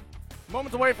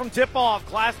Moments away from tip-off,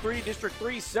 Class 3, District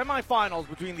 3 semifinals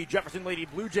between the Jefferson Lady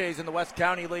Blue Jays and the West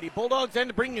County Lady Bulldogs. And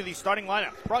to bring you the starting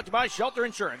lineup, brought to you by Shelter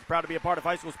Insurance. Proud to be a part of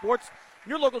high school sports.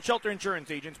 Your local Shelter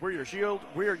Insurance agents. We're your shield.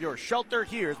 We're your shelter.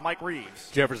 Here's Mike Reeves.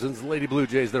 Jefferson's Lady Blue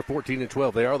Jays, they're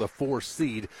 14-12. They are the 4th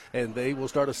seed, and they will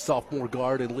start a sophomore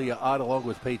guard in Leah Ott, along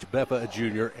with Paige Beffa, a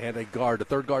junior, and a guard. The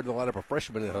third guard in the lineup, a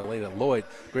freshman in Helena Lloyd.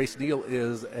 Grace Neal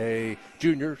is a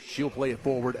junior. She'll play it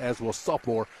forward, as will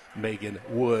sophomore Megan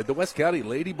Wood. The West County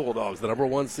Lady Bulldogs, the number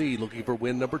 1 seed, looking for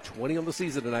win number 20 on the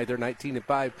season tonight. They're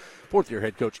 19-5. Fourth-year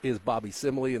head coach is Bobby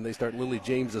Simley, and they start Lily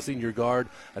James, a senior guard.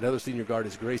 Another senior guard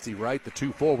is Gracie Wright. The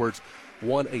two forwards,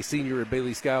 one a senior in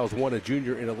Bailey Skiles, one a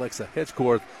junior in Alexa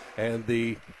Hedgecorth, and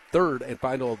the third and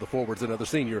final of the forwards, another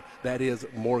senior, that is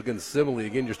Morgan Simley.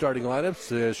 Again, your starting lineups,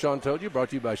 as Sean told you, brought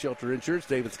to you by Shelter Insurance.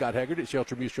 David Scott Haggard at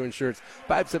Shelter Mutual Insurance,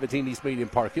 517 East Main in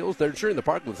Park Hills. They're insuring the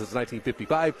Parkland since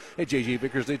 1955. And J.J.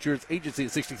 Vickers Insurance Agency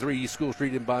at 63 East School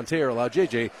Street in Bonne Terre. Allow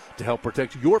J.J. to help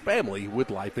protect your family with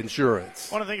life insurance.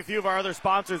 I want to thank a few of our other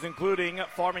sponsors, including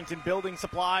Farmington Building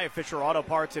Supply, Fisher Auto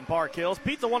Parts in Park Hills,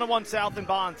 Pizza 101 South in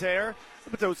Bonne Terre, the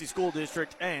Potosi School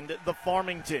District, and the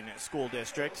Farmington School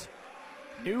District.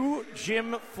 New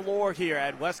gym floor here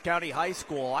at West County High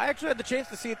School. I actually had the chance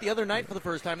to see it the other night for the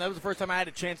first time. That was the first time I had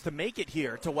a chance to make it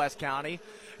here to West County.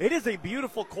 It is a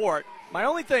beautiful court. My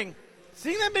only thing,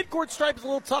 seeing that midcourt stripe is a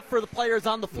little tough for the players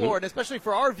on the floor, and especially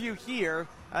for our view here.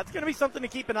 That's going to be something to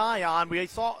keep an eye on. We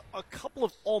saw a couple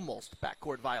of almost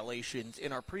backcourt violations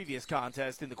in our previous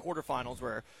contest in the quarterfinals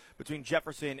where between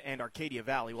Jefferson and Arcadia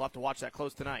Valley. We'll have to watch that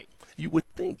close tonight. You would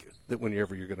think that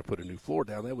whenever you're going to put a new floor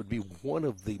down, that would be one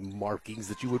of the markings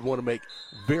that you would want to make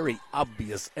very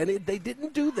obvious, and they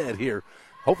didn't do that here.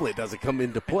 Hopefully it doesn't come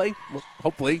into play. Well,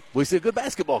 hopefully we see a good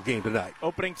basketball game tonight.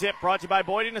 Opening tip brought to you by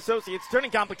Boyd & Associates,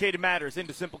 turning complicated matters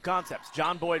into simple concepts.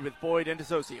 John Boyd with Boyd &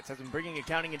 Associates has been bringing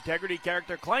accounting integrity,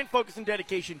 character, client focus, and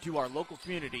dedication to our local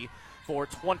community for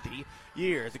 20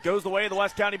 years. It goes the way of the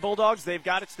West County Bulldogs. They've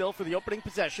got it still for the opening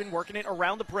possession, working it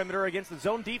around the perimeter against the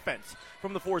zone defense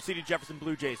from the 4-seeded Jefferson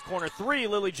Blue Jays. Corner 3,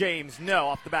 Lily James, no,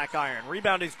 off the back iron.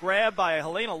 Rebound is grabbed by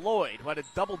Helena Lloyd, who had a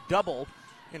double-double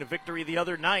in a victory the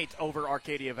other night over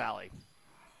Arcadia Valley.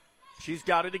 She's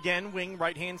got it again, wing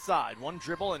right-hand side. One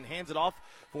dribble and hands it off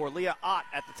for Leah Ott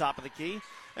at the top of the key.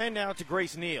 And now to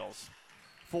Grace Neals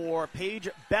for Paige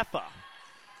Beffa.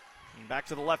 And back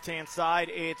to the left-hand side,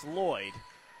 it's Lloyd.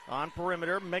 On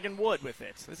perimeter, Megan Wood with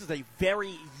it. This is a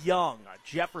very young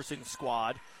Jefferson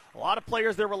squad. A lot of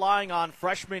players they're relying on,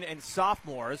 freshmen and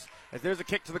sophomores. As there's a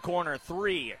kick to the corner.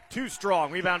 3, too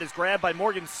strong. Rebound is grabbed by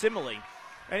Morgan Simley.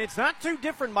 And it's not too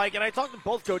different, Mike, and I talked to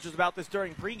both coaches about this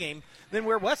during pregame, than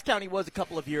where West County was a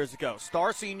couple of years ago.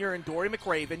 Star senior and Dory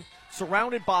McRaven,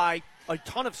 surrounded by a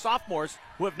ton of sophomores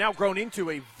who have now grown into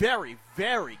a very,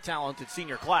 very talented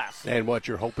senior class. And what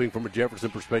you're hoping from a Jefferson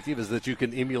perspective is that you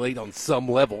can emulate on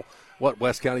some level what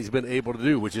West County's been able to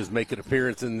do, which is make an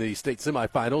appearance in the state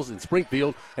semifinals in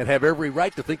Springfield and have every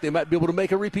right to think they might be able to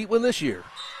make a repeat win this year.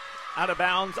 Out of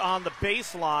bounds on the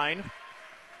baseline.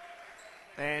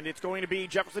 And it's going to be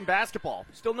Jefferson basketball.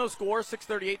 Still no score,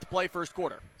 6:38 to play first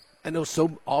quarter. I know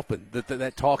so often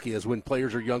that talk is when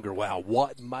players are younger, wow,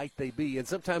 what might they be? And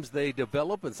sometimes they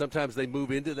develop and sometimes they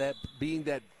move into that being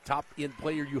that top-end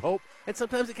player you hope, and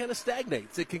sometimes it kind of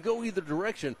stagnates. It can go either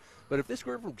direction. But if this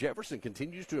group from Jefferson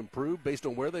continues to improve based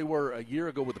on where they were a year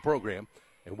ago with the program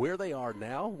and where they are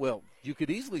now, well, you could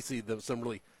easily see some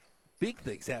really big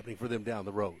things happening for them down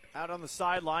the road. Out on the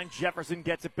sideline, Jefferson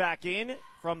gets it back in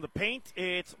from the paint.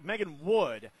 It's Megan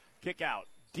Wood. Kick out.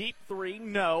 Deep 3,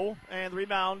 no. And the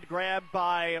rebound grabbed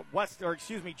by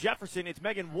Jefferson. It's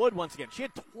Megan Wood once again. She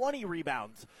had 20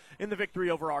 rebounds in the victory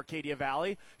over Arcadia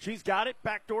Valley. She's got it.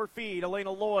 Backdoor feed.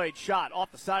 Elena Lloyd shot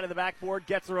off the side of the backboard.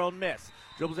 Gets her own miss.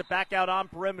 Dribbles it back out on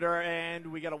perimeter. And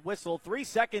we got a whistle. 3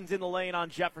 seconds in the lane on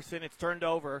Jefferson. It's turned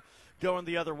over. Going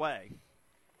the other way.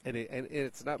 And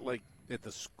it's not like at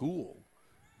the school,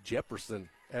 Jefferson,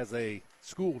 as a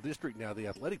school district now, the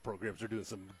athletic programs are doing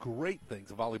some great things.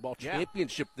 A volleyball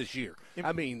championship this year.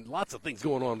 I mean, lots of things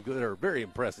going on that are very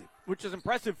impressive. Which is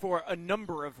impressive for a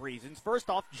number of reasons.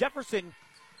 First off, Jefferson,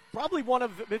 probably one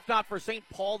of, if not for St.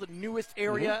 Paul, the newest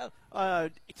area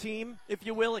team, if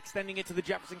you will, extending it to the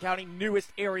Jefferson County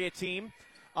newest area team.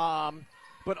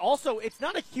 But also, it's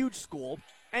not a huge school,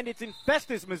 and it's in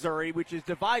Festus, Missouri, which is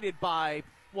divided by,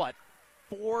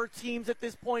 4 teams at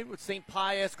this point with St.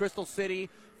 Pius, Crystal City,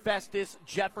 Festus,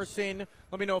 Jefferson.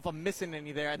 Let me know if I'm missing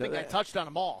any there. I think I touched on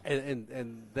them all.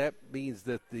 And that means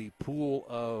that the pool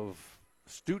of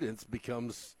students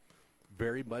becomes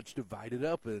very much divided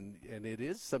up, and it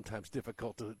is sometimes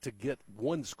difficult to get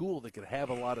one school that can have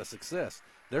a lot of success.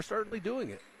 They're certainly doing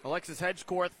it. Alexis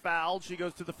Hedgecorth fouled. She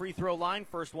goes to the free throw line.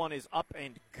 First one is up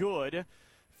and good.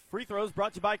 Free throws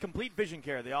brought to you by Complete Vision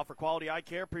Care. They offer quality eye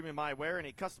care, premium eyewear, and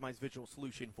a customized visual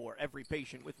solution for every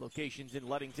patient with locations in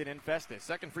Leadington and Festus.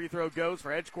 Second free throw goes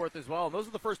for Hedgecorth as well. And those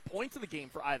are the first points of the game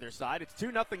for either side. It's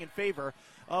 2-0 in favor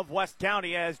of West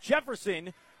County as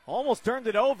Jefferson almost turned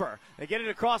it over. They get it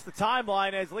across the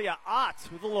timeline as Leah Ott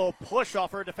with a little push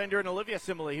off her defender and Olivia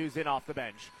Simile, who's in off the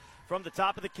bench. From the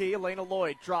top of the key, Elena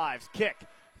Lloyd drives, kick.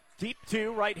 Deep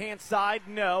two, right-hand side,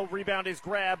 no. Rebound is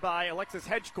grabbed by Alexis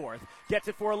Hedgecorth. Gets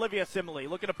it for Olivia Simile.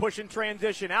 Looking to push in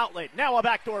transition. Outlet. Now a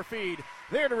backdoor feed.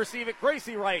 There to receive it,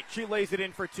 Gracie Wright. She lays it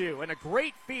in for two. And a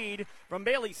great feed from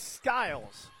Bailey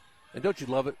Skiles. And don't you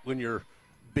love it when your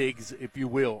bigs, if you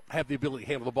will, have the ability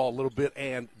to handle the ball a little bit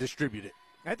and distribute it?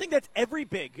 I think that's every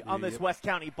big on this West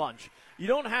County bunch. You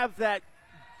don't have that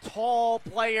tall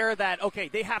player that, okay,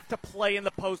 they have to play in the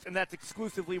post, and that's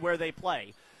exclusively where they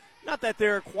play. Not that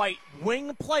they're quite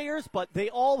wing players, but they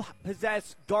all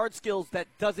possess guard skills that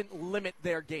doesn't limit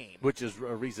their game. Which is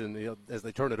a reason, as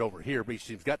they turn it over here, each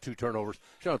team's got 2 turnovers.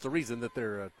 Sean, it's a reason that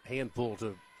they're a handful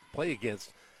to play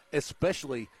against,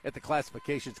 especially at the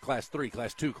classifications, Class 3,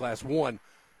 Class 2, Class 1.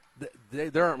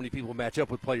 There aren't many people who match up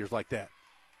with players like that.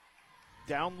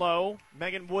 Down low,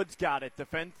 Megan Woods got it.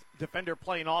 Defender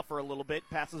playing off her a little bit.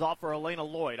 Passes off for Elena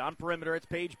Lloyd. On perimeter, it's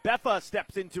Paige Beffa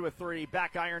steps into a three.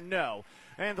 Back iron, no.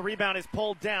 And the rebound is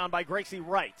pulled down by Gracie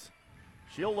Wright.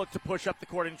 She'll look to push up the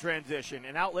court in transition.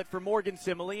 An outlet for Morgan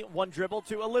Simile. One dribble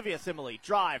to Olivia Simile.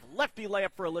 Drive. Lefty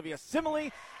layup for Olivia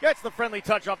Simile. Gets the friendly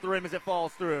touch off the rim as it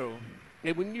falls through.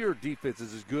 And when your defense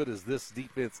is as good as this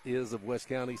defense is of West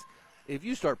County's, if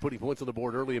you start putting points on the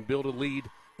board early and build a lead,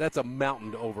 that's a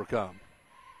mountain to overcome.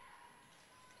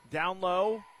 Down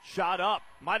low, shot up.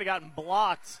 Might have gotten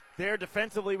blocked. There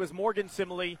defensively was Morgan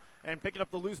Simile, and picking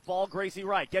up the loose ball, Gracie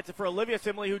Wright. Gets it for Olivia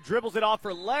Simile, who dribbles it off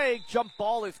her leg. Jump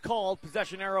ball is called.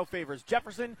 Possession arrow favors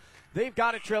Jefferson. They've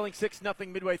got it trailing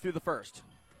 6-0 midway through the first.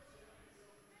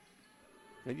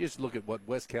 And you just look at what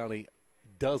West County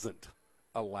doesn't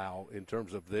allow in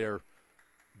terms of their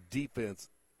defense,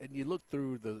 and you look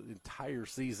through the entire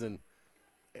season,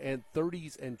 and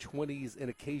 30s and 20s and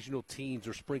occasional teens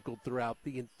are sprinkled throughout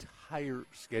the entire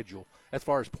schedule as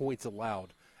far as points allowed.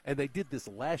 And they did this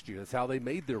last year. That's how they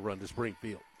made their run to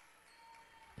Springfield.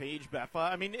 Paige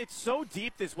Beffa. I mean, it's so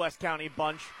deep, this West County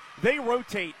bunch. They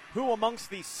rotate who amongst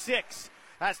these 6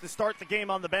 has to start the game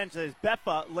on the bench as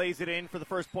Beffa lays it in for the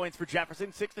first points for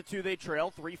Jefferson. 6-2 they trail,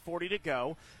 3:40 to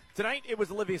go. Tonight it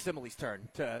was Olivia Simile's turn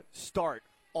to start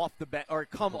off the bench, or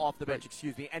come off the bench,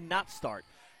 and not start.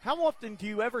 How often do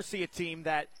you ever see a team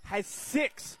that has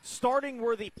 6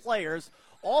 starting-worthy players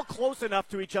all close enough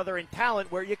to each other in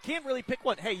talent where you can't really pick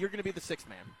one? Hey, you're going to be the 6th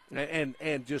man.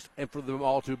 And for them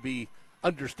all to be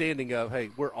understanding of,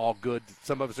 hey, we're all good.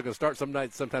 Some of us are going to start some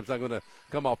nights, sometimes I'm going to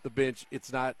come off the bench.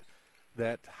 It's not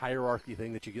that hierarchy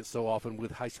thing that you get so often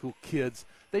with high school kids.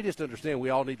 They just understand we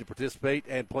all need to participate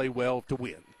and play well to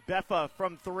win. Beffa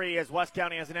from 3 as West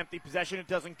County has an empty possession. It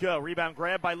doesn't go. Rebound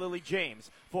grab by Lily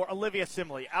James for Olivia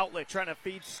Simile. Outlet trying to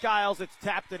feed Skiles. It's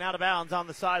tapped and out of bounds on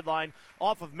the sideline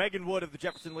off of Megan Wood of the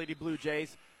Jefferson Lady Blue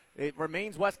Jays. It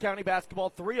remains West County basketball.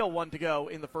 3:01 to go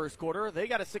in the first quarter. They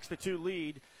got a 6-2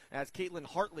 lead as Caitlin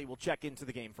Hartley will check into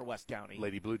the game for West County.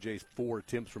 Lady Blue Jays 4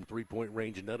 attempts from three-point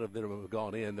range, and none of them have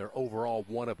gone in. They're overall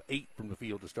 1 of 8 from the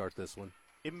field to start this one.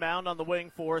 Inbound on the wing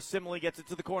for Simile, gets it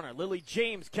to the corner. Lily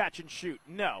James catch and shoot.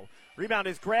 No. Rebound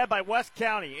is grabbed by West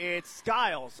County. It's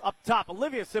Skiles up top.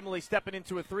 Olivia Simile stepping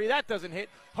into a 3. That doesn't hit.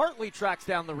 Hartley tracks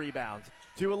down the rebound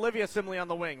to Olivia Simile on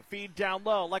the wing. Feed down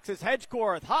low. Alexis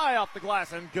Hedgecorth high off the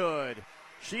glass and good.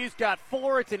 She's got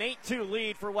 4. It's an 8-2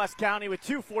 lead for West County with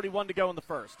 2:41 to go in the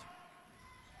first.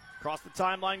 Across the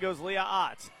timeline goes Leah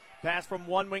Ott. Pass from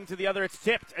one wing to the other. It's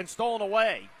tipped and stolen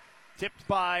away. Tipped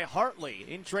by Hartley.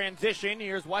 In transition,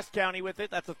 here's West County with it.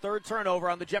 That's a 3rd turnover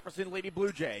on the Jefferson Lady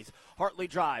Blue Jays. Hartley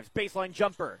drives. Baseline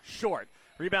jumper. Short.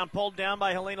 Rebound pulled down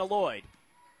by Helena Lloyd.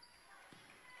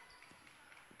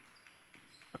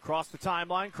 Across the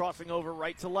timeline, crossing over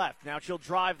right to left. Now she'll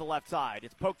drive the left side.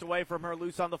 It's poked away from her,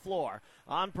 loose on the floor.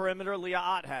 On perimeter, Leah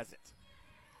Ott has it.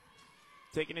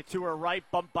 Taking it to her right,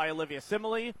 bumped by Olivia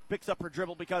Simile. Picks up her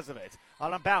dribble because of it.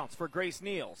 On a bounce for Grace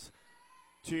Niels.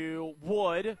 To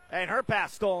Wood, and her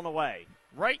pass stolen away.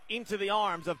 Right into the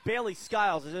arms of Bailey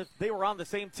Skiles as if they were on the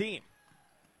same team.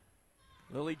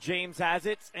 Lily James has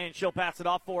it, and she'll pass it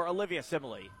off for Olivia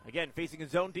Simile. Again, facing a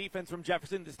zone defense from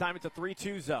Jefferson. This time it's a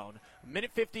 3-2 zone.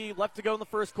 1:50 left to go in the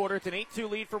first quarter. It's an 8-2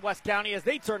 lead for West County as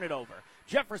they turn it over.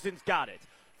 Jefferson's got it.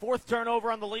 Fourth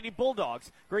turnover on the Lady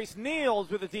Bulldogs. Grace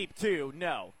Neals with a deep 2.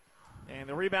 No. And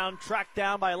the rebound tracked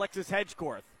down by Alexis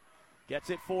Hedgecorth. Gets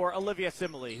it for Olivia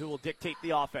Simile, who will dictate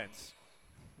the offense.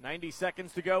 90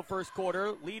 seconds to go, first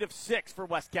quarter. Lead of 6 for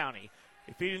West County.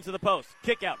 They feed into the post.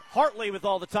 Kick out. Hartley with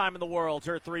all the time in the world.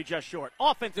 Her 3 just short.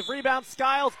 Offensive rebound.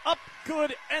 Skiles up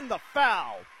good, and the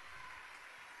foul.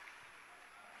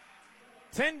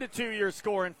 10-2 your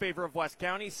score in favor of West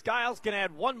County. Skiles can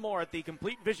add one more at the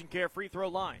Complete Vision Care free throw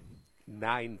line.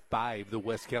 9-5, the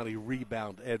West County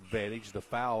rebound advantage. The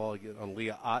foul on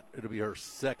Leah Ott, it'll be her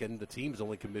second. The team's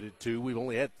only committed 2. We've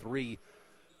only had 3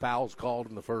 fouls called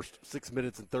in the first 6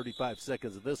 minutes and 35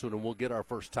 seconds of this one, and we'll get our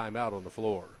first timeout on the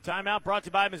floor. Timeout brought to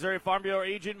you by Missouri Farm Bureau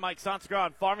agent Mike Sonskar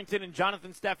on Farmington and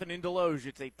Jonathan Steffen in Deloge.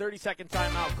 It's a 30-second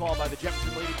timeout call by the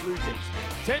Jefferson Lady Blue Jays.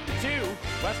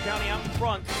 10-2, West County out in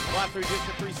front. We'll have 3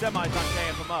 District 3 semis on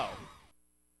KFMO.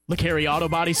 LeCarry Auto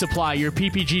Body Supply, your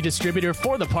PPG distributor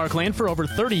for the Parkland for over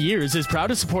 30 years, is proud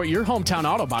to support your hometown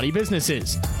auto body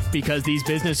businesses. Because these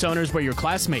business owners were your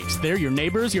classmates, they're your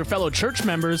neighbors, your fellow church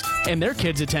members, and their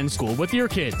kids attend school with your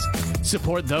kids.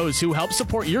 Support those who help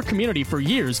support your community for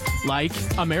years, like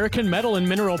American Metal and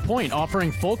Mineral Point,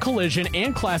 offering full collision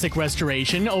and classic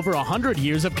restoration over 100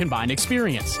 years of combined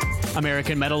experience.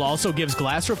 American Metal also gives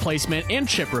glass replacement and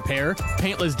chip repair,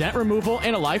 paintless dent removal,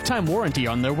 and a lifetime warranty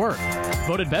on their work.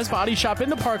 Voted Best Body Shop in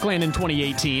the Parkland in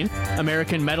 2018,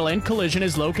 American Metal and Collision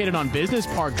is located on Business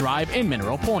Park Drive in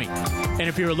Mineral Point. And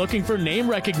if you're looking for name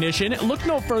recognition, look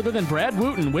no further than Brad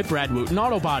Wooten with Brad Wooten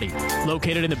Auto Body.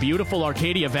 Located in the beautiful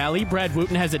Arcadia Valley, Brad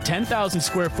Wooten has a 10,000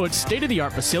 square foot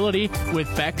state-of-the-art facility with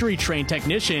factory-trained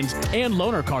technicians and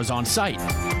loaner cars on site.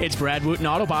 It's Brad Wooten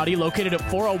Auto Body located at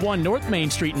 401 North Main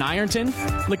Street in Ironton.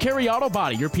 LeCarry Auto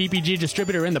Body, your PPG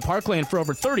distributor in the Parkland for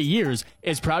over 30 years,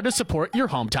 is proud to support your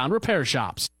hometown repair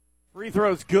shops. Free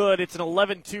throw's good. It's an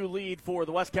 11-2 lead for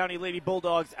the West County Lady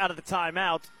Bulldogs out of the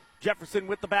timeout. Jefferson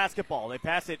with the basketball. They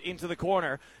pass it into the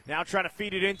corner. Now trying to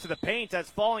feed it into the paint as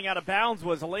falling out of bounds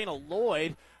was Helena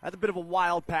Lloyd. That's a bit of a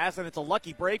wild pass, and it's a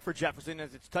lucky break for Jefferson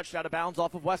as it's touched out of bounds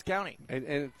off of West County.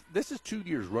 And this is 2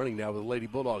 years running now with the Lady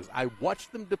Bulldogs. I watch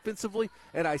them defensively,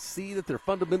 and I see that they're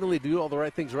fundamentally doing all the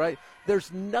right things right.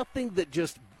 There's nothing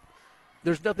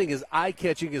as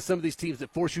eye-catching as some of these teams that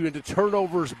force you into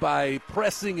turnovers by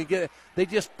pressing and they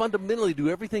just fundamentally do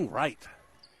everything right.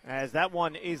 As that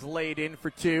one is laid in for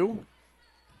 2.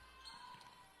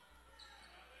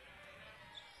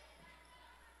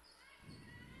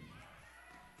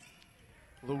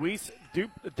 Luis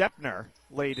Deppner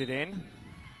laid it in.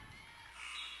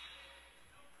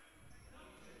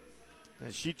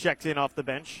 As she checks in off the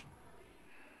bench.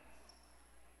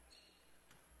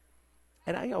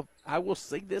 And I will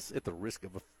say this at the risk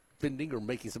of offending or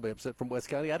making somebody upset from West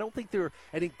County. I don't think they're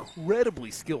an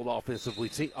incredibly skilled offensive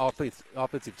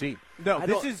team. No,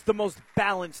 this is the most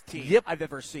balanced team I've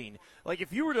ever seen. Like,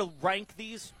 if you were to rank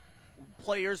these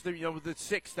players, the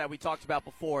 6 that we talked about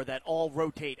before that all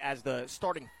rotate as the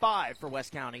starting 5 for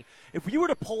West County, if you were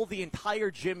to poll the entire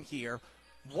gym here,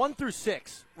 1 through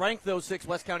 6, rank those 6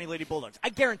 West County Lady Bulldogs, I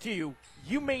guarantee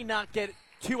you may not get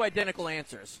 2 identical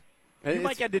answers. You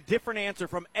might get a different answer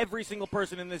from every single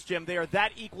person in this gym. They are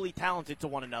that equally talented to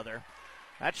one another.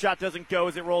 That shot doesn't go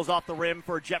as it rolls off the rim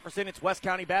for Jefferson. It's West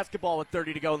County basketball with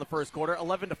 30 to go in the first quarter.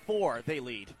 11-4, they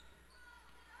lead.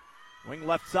 Wing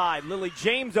left side, Lily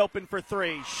James open for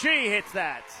 3. She hits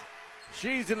that.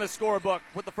 She's in the scorebook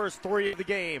with the first 3 of the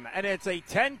game. And it's a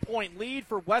 10-point lead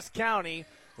for West County.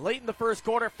 Late in the first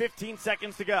quarter, 15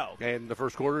 seconds to go. And the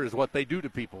first quarter is what they do to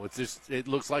people. It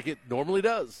looks like it normally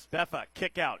does. Beffa,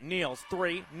 kick out. Neals,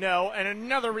 3, no. And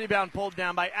another rebound pulled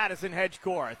down by Addison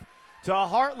Hedgecorth. To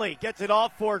Hartley, gets it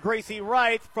off for Gracie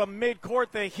Wright. From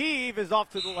midcourt, the heave is off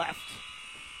to the left.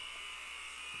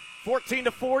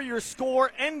 14-4, your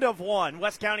score, end of 1.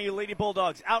 West County Lady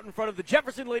Bulldogs out in front of the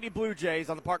Jefferson Lady Blue Jays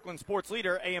on the Parkland Sports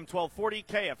Leader, AM 1240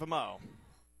 KFMO.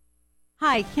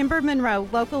 Hi, Kimber Monroe,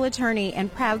 local attorney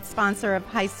and proud sponsor of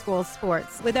high school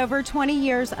sports. With over 20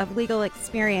 years of legal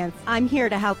experience, I'm here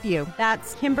to help you.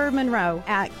 That's Kimber Monroe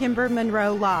at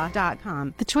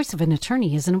kimbermonroelaw.com. The choice of an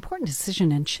attorney is an important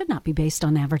decision and should not be based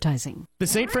on advertising. The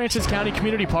St. Francis County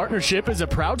Community Partnership is a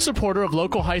proud supporter of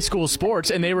local high school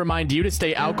sports, and they remind you to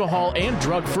stay alcohol and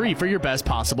drug-free for your best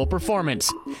possible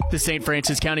performance. The St.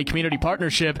 Francis County Community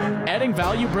Partnership, adding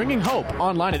value, bringing hope,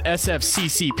 online at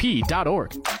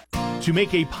sfccp.org. to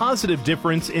make a positive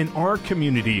difference in our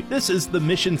community. This is the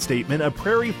mission statement of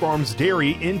Prairie Farms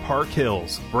Dairy in Park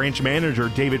Hills. Branch manager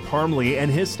David Parmley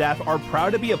and his staff are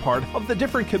proud to be a part of the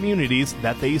different communities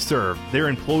that they serve. Their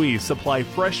employees supply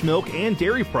fresh milk and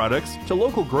dairy products to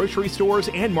local grocery stores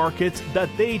and markets that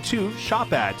they too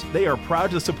shop at. They are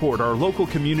proud to support our local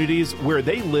communities where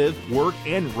they live, work,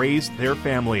 and raise their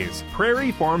families.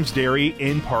 Prairie Farms Dairy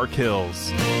in Park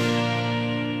Hills.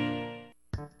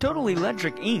 Total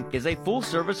Electric Inc. is a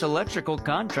full-service electrical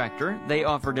contractor. They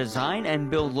offer design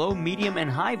and build low, medium, and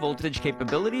high voltage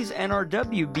capabilities and are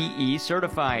WBE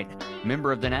certified.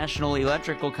 Member of the National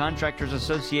Electrical Contractors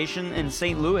Association in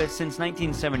St. Louis since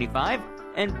 1975,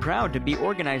 and proud to be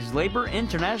Organized Labor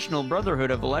International Brotherhood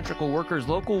of Electrical Workers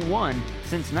Local 1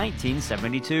 since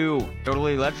 1972. Total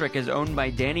Electric is owned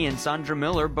by Danny and Sandra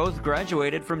Miller, both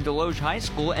graduated from Deloge High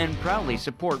School and proudly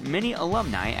support many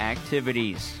alumni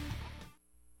activities.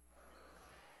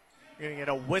 You're going to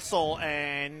get a whistle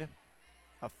and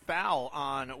a foul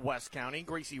on West County.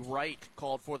 Gracie Wright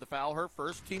called for the foul, her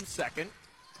first, team second.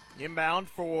 Inbound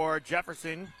for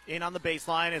Jefferson in on the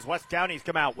baseline as West County's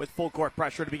come out with full court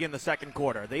pressure to begin the second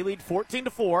quarter. They lead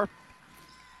 14-4.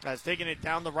 As taking it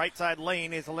down the right side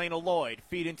lane is Elena Lloyd.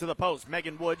 Feed into the post.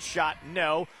 Megan Wood shot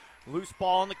no. Loose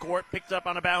ball in the court, picked up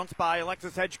on a bounce by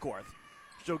Alexis Hedgecorth.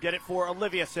 She'll get it for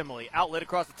Olivia Simile. Outlet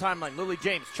across the timeline. Lily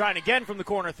James trying again from the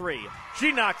corner three.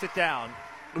 She knocks it down.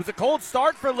 It was a cold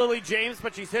start for Lily James,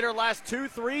 but she's hit her last 2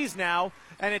 threes now,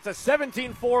 and it's a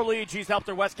 17-4 lead. She's helped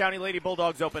her West County Lady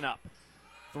Bulldogs open up.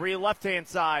 Three left-hand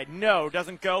side. No,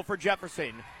 doesn't go for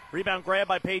Jefferson. Rebound grab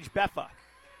by Paige Beffa.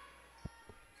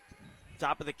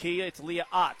 Top of the key, it's Leah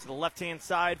Ott to the left-hand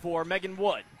side for Megan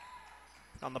Wood.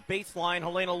 On the baseline,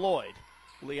 Helena Lloyd.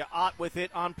 Leah Ott with it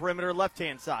on perimeter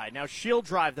left-hand side. Now she'll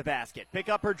drive the basket, pick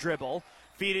up her dribble,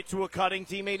 feed it to a cutting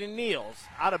teammate in Niels.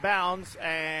 Out of bounds,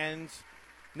 and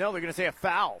no, they're going to say a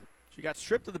foul. She got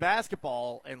stripped of the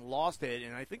basketball and lost it,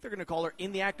 and I think they're going to call her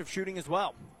in the act of shooting as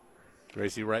well.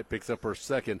 Gracie Wright picks up her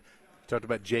second. Talked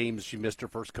about James. She missed her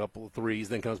first couple of threes,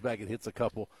 then comes back and hits a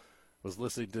couple. Was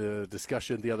listening to a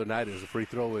discussion the other night as a free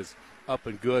throw is up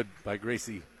and good by Grace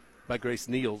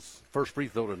Niels. First free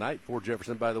throw tonight for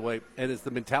Jefferson, by the way. And it's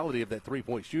the mentality of that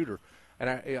three-point shooter. And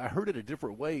I heard it a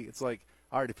different way. It's like,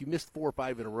 all right, if you missed 4 or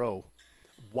 5 in a row,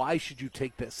 why should you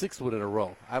take that 6th one in a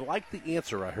row? I like the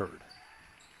answer I heard.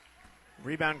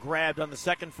 Rebound grabbed on the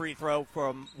second free throw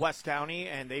from West County,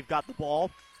 and they've got the ball.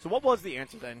 So what was the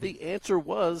answer then? The answer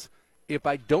was, if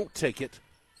I don't take it,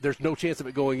 there's no chance of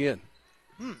it going in.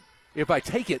 If I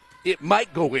take it, it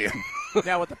might go in.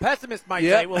 Now, what the pessimist might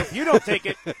say, well, if you don't take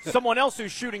it, someone else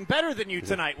who's shooting better than you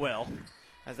tonight will.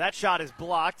 As that shot is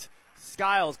blocked,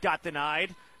 Skiles got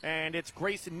denied, and it's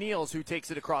Grayson Niels who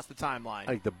takes it across the timeline. I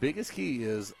think the biggest key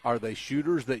is, are they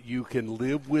shooters that you can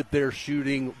live with their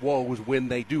shooting woes when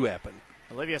they do happen?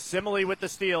 Olivia Simile with the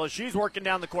steal as she's working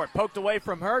down the court. Poked away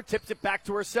from her, tips it back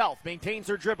to herself, maintains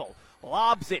her dribble,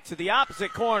 lobs it to the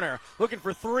opposite corner. Looking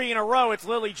for 3 in a row, it's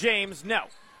Lily James. No.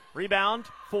 Rebound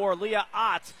for Leah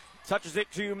Ott. Touches it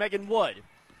to Megan Wood.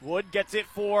 Wood gets it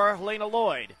for Helena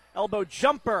Lloyd. Elbow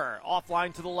jumper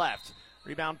offline to the left.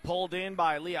 Rebound pulled in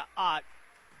by Leah Ott.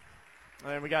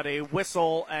 And we got a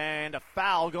whistle and a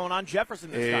foul going on Jefferson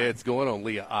this time. It's going on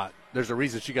Leah Ott. There's a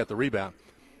reason she got the rebound.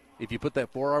 If you put that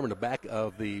forearm in the back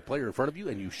of the player in front of you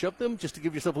and you shove them just to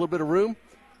give yourself a little bit of room,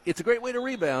 it's a great way to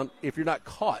rebound if you're not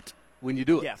caught when you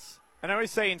do it. Yes. And I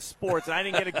always say in sports, and I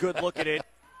didn't get a good look at it,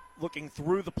 looking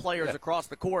through the players across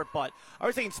the court, but I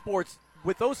was saying in sports,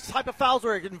 with those type of fouls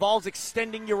where it involves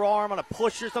extending your arm on a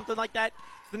push or something like that,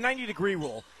 it's the 90-degree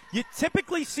rule. You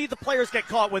typically see the players get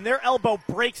caught when their elbow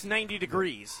breaks 90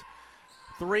 degrees.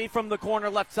 3 from the corner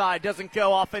left side, doesn't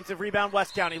go. Offensive rebound,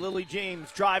 West County. Lily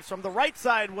James drives from the right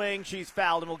side wing. She's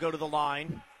fouled and will go to the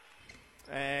line.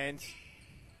 And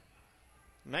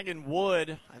Megan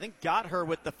Wood, I think, got her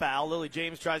with the foul. Lily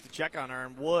James tries to check on her,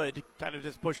 and Wood kind of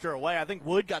just pushed her away. I think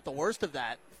Wood got the worst of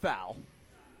that foul.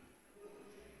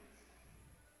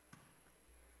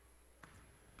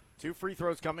 2 free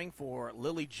throws coming for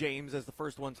Lily James as the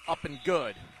first one's up and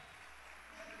good.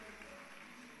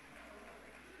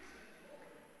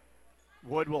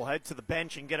 Wood will head to the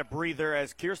bench and get a breather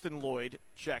as Kirsten Lloyd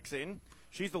checks in.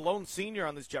 She's the lone senior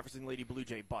on this Jefferson Lady Blue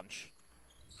Jay bunch.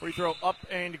 Free throw up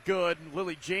and good.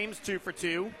 Lily James 2 for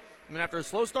 2. And after a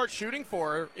slow start shooting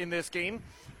for her in this game,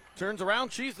 turns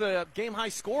around. She's the game-high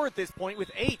scorer at this point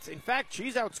with 8. In fact,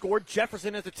 she's outscored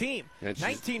Jefferson as a team.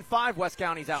 19-5, West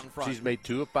County's out in front. She's made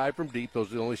 2 of 5 from deep.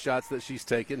 Those are the only shots that she's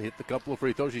taken. Hit the couple of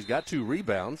free throws. She's got 2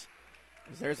 rebounds.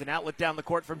 There's an outlet down the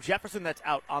court from Jefferson that's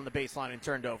out on the baseline and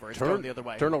turned over. It's going the other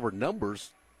way. Turnover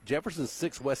numbers Jefferson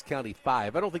 6, West County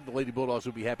 5. I don't think the Lady Bulldogs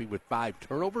will be happy with 5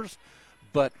 turnovers,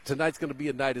 but tonight's going to be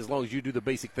a night as long as you do the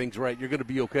basic things right. You're going to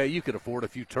be okay. You can afford a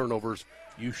few turnovers.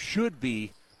 You should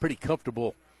be pretty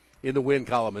comfortable in the win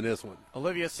column in this one.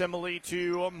 Olivia Simile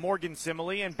to Morgan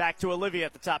Simile, and back to Olivia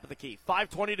at the top of the key.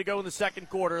 5:20 to go in the second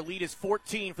quarter. Lead is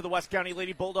 14 for the West County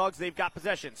Lady Bulldogs. They've got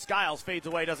possession. Skiles fades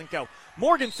away, doesn't go.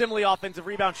 Morgan Simile offensive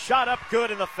rebound, shot up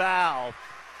good, and the foul.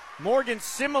 Morgan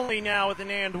Simile now with an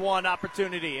and one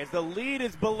opportunity as the lead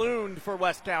is ballooned for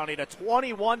West County to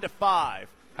 21-5.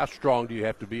 How strong do you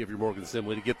have to be if you're Morgan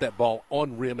Simile to get that ball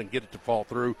on rim and get it to fall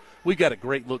through? We got a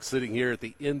great look sitting here at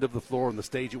the end of the floor on the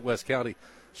stage at West County.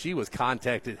 She was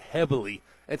contacted heavily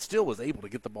and still was able to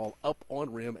get the ball up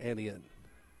on rim and in.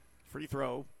 Free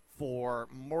throw for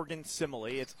Morgan Simile.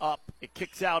 It's up. It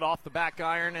kicks out off the back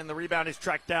iron, and the rebound is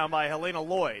tracked down by Helena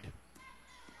Lloyd.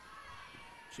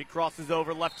 She crosses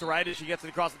over left to right as she gets it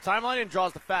across the timeline and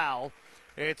draws the foul.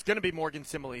 It's going to be Morgan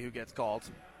Simile who gets called.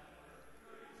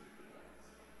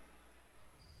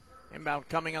 Inbound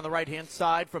coming on the right-hand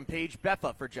side from Paige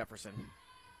Beffa for Jefferson.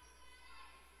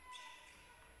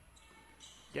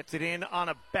 Gets it in on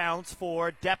a bounce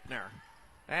for Deppner.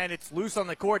 And it's loose on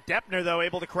the court. Deppner, though,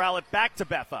 able to corral it back to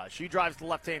Beffa. She drives to the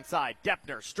left-hand side.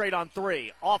 Deppner straight on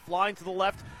three. Offline to the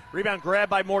left. Rebound grabbed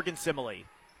by Morgan Simile.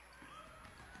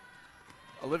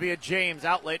 Olivia James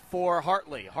outlet for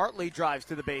Hartley. Hartley drives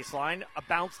to the baseline. A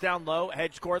bounce down low.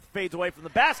 Hedgecorth fades away from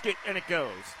the basket, and it goes.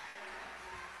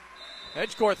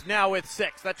 Hedgecorth now with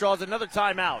 6. That draws another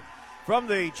timeout from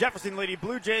the Jefferson Lady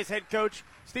Blue Jays head coach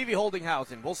Stevie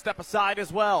Holdinghausen. Will step aside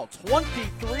as well.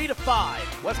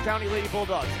 23-5. West County Lady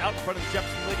Bulldogs out in front of the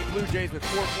Jefferson Lady Blue Jays with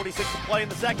 4:46 to play in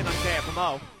the second on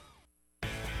KFMO.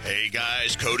 Hey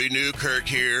guys, Cody Newkirk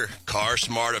here. Car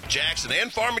Smart of Jackson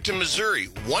and Farmington, Missouri.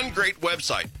 One great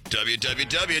website,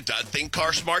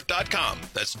 www.thinkcarsmart.com.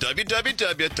 That's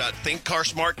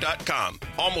www.thinkcarsmart.com.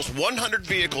 Almost 100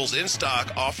 vehicles in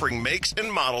stock offering makes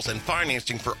and models and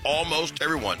financing for almost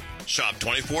everyone. Shop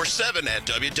 24/7 at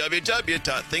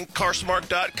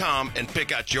www.thinkcarsmart.com and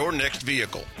pick out your next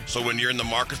vehicle. So when you're in the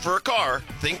market for a car,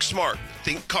 think smart.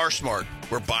 Think Car Smart,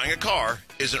 where buying a car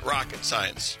isn't rocket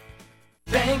science.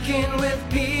 Banking with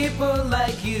people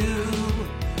like you,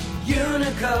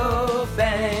 Unico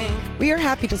Bank. We are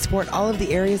happy to support all of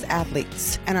the area's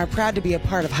athletes and are proud to be a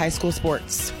part of high school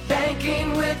sports.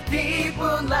 Banking with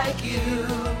people like you,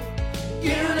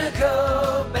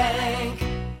 Unico Bank.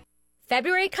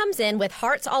 February comes in with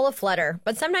hearts all aflutter,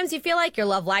 but sometimes you feel like your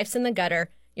love life's in the gutter.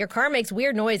 Your car makes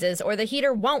weird noises or the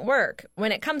heater won't work.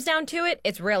 When it comes down to it,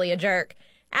 it's really a jerk.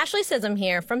 Ashley Sism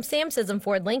here from Sam Sism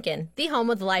Ford Lincoln, the home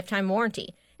with a lifetime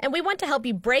warranty. And we want to help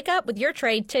you break up with your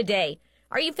trade today.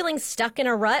 Are you feeling stuck in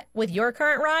a rut with your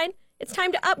current ride? It's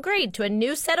time to upgrade to a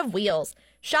new set of wheels.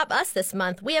 Shop us this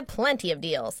month. We have plenty of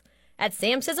deals. At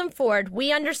Sam Sism Ford,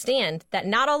 we understand that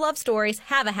not all love stories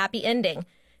have a happy ending.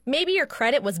 Maybe your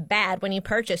credit was bad when you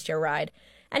purchased your ride,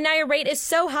 and now your rate is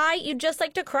so high you'd just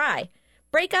like to cry.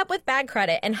 Break up with bad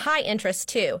credit and high interest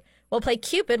too. We'll play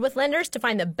Cupid with lenders to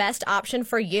find the best option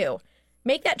for you.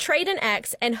 Make that trade in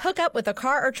X and hook up with a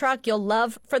car or truck you'll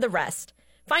love for the rest.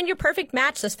 Find your perfect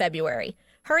match this February.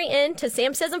 Hurry in to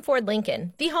Sam Sism Ford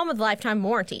Lincoln, the home of lifetime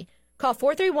warranty. Call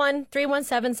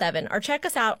 431-3177 or check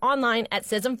us out online at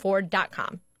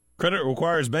sismford.com. Credit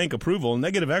requires bank approval.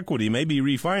 Negative equity may be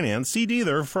refinanced. See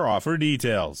dealer for offer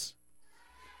details.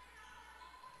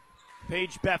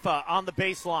 Paige Beffa on the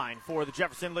baseline for the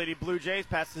Jefferson Lady Blue Jays.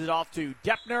 Passes it off to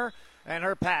Deppner, and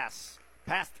her pass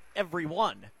past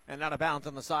everyone and out of bounds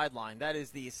on the sideline. That is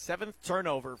the 7th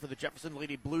turnover for the Jefferson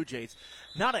Lady Blue Jays.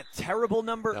 Not a terrible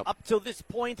number up till this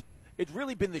point. It's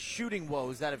really been the shooting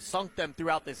woes that have sunk them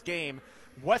throughout this game.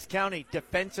 West County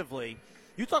defensively.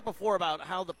 You talked before about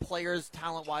how the players,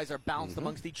 talent-wise, are balanced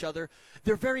amongst each other.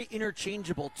 They're very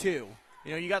interchangeable, too.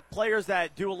 You know, you got players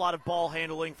that do a lot of ball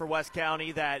handling for West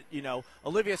County that, you know,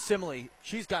 Olivia Simile,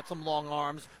 she's got some long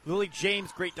arms. Lily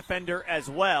James, great defender as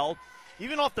well.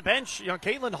 Even off the bench, you know,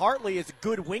 Caitlin Hartley is a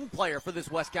good wing player for this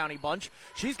West County bunch.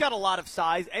 She's got a lot of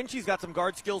size, and she's got some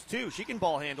guard skills, too. She can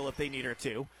ball handle if they need her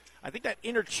to. I think that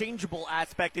interchangeable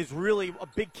aspect is really a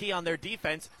big key on their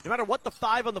defense. No matter what the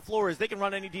 5 on the floor is, they can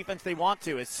run any defense they want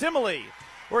to. As Simile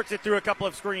works it through a couple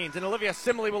of screens, and Olivia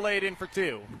Simile will lay it in for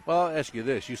 2. Well, I'll ask you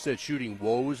this. You said shooting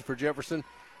woes for Jefferson.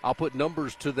 I'll put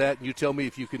numbers to that, and you tell me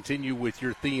if you continue with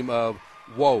your theme of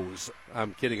woes.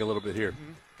 I'm kidding a little bit here.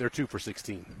 They're 2 for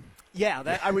 16. Yeah,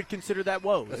 that I would consider that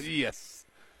woes. Yes.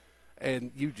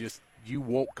 And you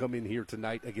won't come in here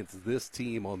tonight against this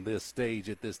team on this stage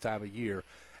at this time of year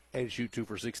and shoot 2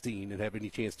 for 16 and have any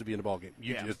chance to be in the ballgame.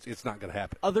 It's not going to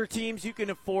happen. Other teams, you can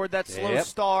afford that slow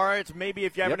start. Maybe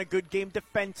if you're having a good game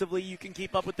defensively, you can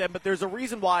keep up with them. But there's a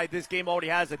reason why this game already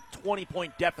has a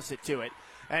 20-point deficit to it.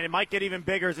 And it might get even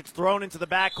bigger as it's thrown into the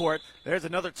backcourt. There's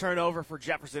another turnover for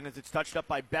Jefferson as it's touched up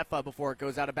by Beffa before it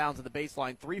goes out of bounds at the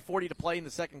baseline. 3:40 to play in the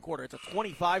second quarter. It's a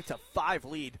 25-5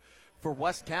 lead for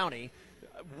West County.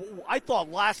 I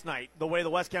thought last night the way the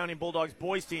West County Bulldogs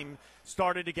boys team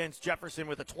started against Jefferson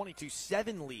with a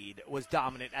 22-7 lead was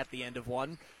dominant at the end of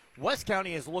one. West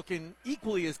County is looking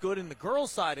equally as good in the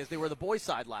girls' side as they were the boys'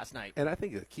 side last night. And I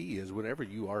think the key is whenever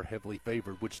you are heavily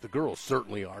favored, which the girls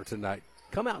certainly are tonight,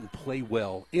 come out and play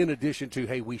well in addition to,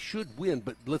 hey, we should win,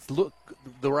 but let's look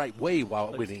the right way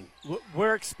while winning.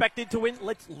 We're expected to win.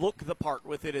 Let's look the part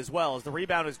with it as well, as the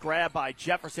rebound is grabbed by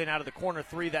Jefferson out of the corner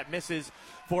three that misses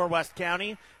for West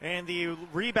County. And the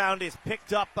rebound is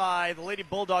picked up by the Lady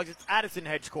Bulldogs. It's Addison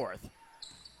Hedgecorth.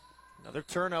 Another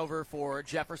turnover for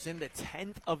Jefferson, the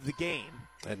 10th of the game.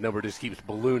 That number just keeps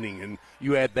ballooning, and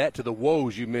you add that to the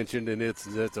woes you mentioned, and it's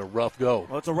a rough go.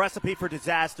 Well, it's a recipe for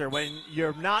disaster when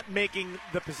you're not making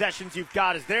the possessions you've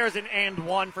got. As there's an and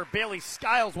one for Bailey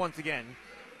Skiles once again.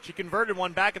 She converted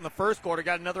one back in the first quarter,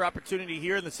 got another opportunity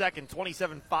here in the second.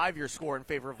 27-5 your score in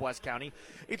favor of West County.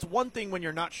 It's one thing when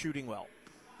you're not shooting well.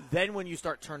 Then when you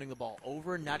start turning the ball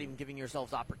over, not even giving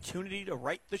yourselves opportunity to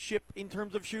right the ship in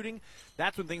terms of shooting,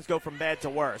 that's when things go from bad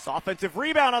to worse. Offensive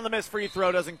rebound on the missed free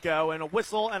throw doesn't go, and a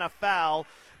whistle and a foul.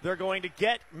 They're going to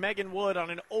get Megan Wood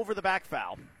on an over-the-back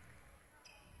foul.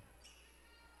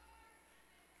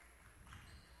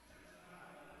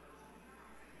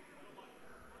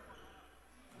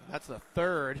 That's the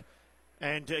third.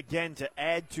 And again, to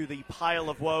add to the pile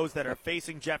of woes that are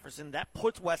facing Jefferson, that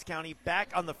puts West County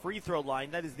back on the free throw line.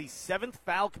 That is the 7th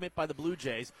foul commit by the Blue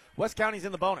Jays. West County's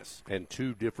in the bonus. And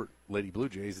 2 different Lady Blue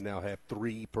Jays now have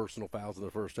 3 personal fouls in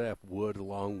the first half. Wood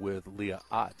along with Leah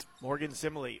Ott. Morgan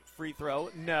Simile, free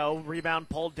throw, no. Rebound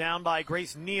pulled down by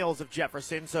Grace Niels of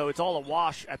Jefferson, so it's all a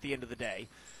wash at the end of the day.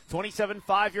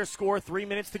 27-5 your score, 3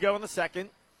 minutes to go in the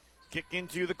second. Kick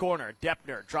into the corner.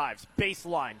 Deppner drives,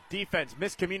 baseline, defense,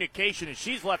 miscommunication, and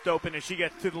she's left open as she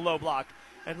gets to the low block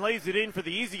and lays it in for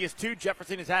the easiest 2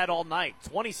 Jefferson has had all night.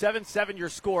 27-7 your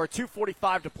score,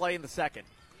 2:45 to play in the second.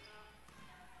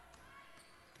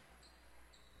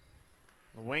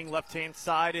 The wing left-hand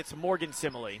side, it's Morgan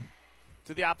Simile.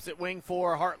 To the opposite wing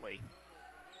for Hartley.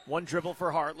 One dribble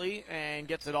for Hartley and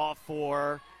gets it off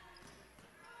for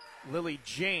Lily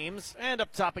James, and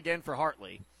up top again for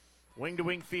Hartley.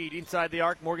 Wing-to-wing feed inside the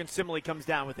arc. Morgan Simile comes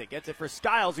down with it. Gets it for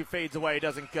Skiles, who fades away.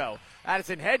 Doesn't go.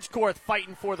 Addison Hedgecorth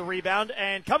fighting for the rebound,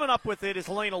 and coming up with it is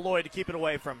Helena Lloyd to keep it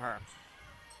away from her.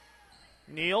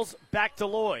 Niels back to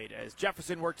Lloyd as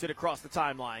Jefferson works it across the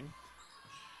timeline.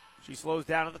 She slows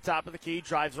down at the top of the key,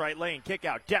 drives right lane. Kick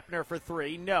out. Deppner for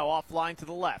 3. No, offline to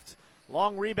the left.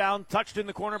 Long rebound, touched in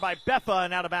the corner by Beffa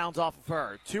and out of bounds off of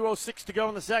her. 2:06 to go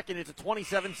in the second. It's a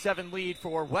 27-7 lead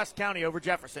for West County over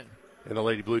Jefferson. And the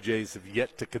Lady Blue Jays have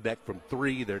yet to connect from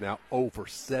 3. They're now 0 for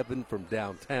 7 from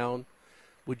downtown.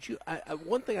 Would you?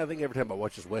 One thing I think every time I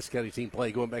watch this West County team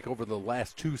play, going back over the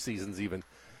last 2 seasons even,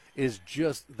 is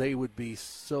just they would be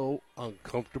so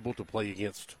uncomfortable to play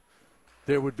against.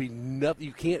 There would be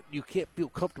nothing. You can't feel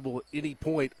comfortable at any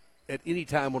point, at any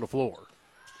time on the floor.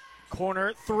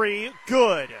 Corner 3,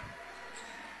 good.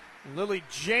 Lily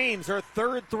James, her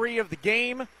third 3 of the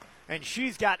game, and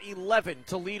she's got 11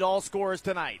 to lead all scorers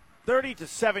tonight.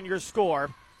 30-7 your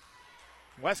score.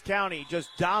 West County just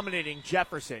dominating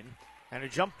Jefferson. And a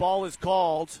jump ball is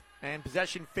called, and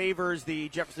possession favors the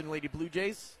Jefferson Lady Blue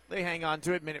Jays. They hang on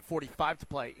to it, minute 45 to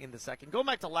play in the second. Going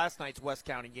back to last night's West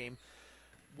County game,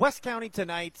 West County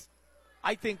tonight,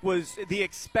 I think, was the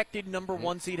expected number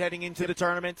 1 seed heading into the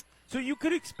tournament. So you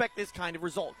could expect this kind of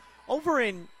result. Over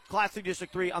in Classic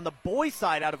District 3 on the boys'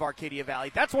 side out of Arcadia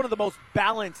Valley, that's one of the most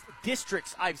balanced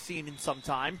districts I've seen in some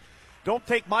time. Don't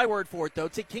take my word for it, though.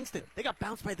 Take Kingston. They got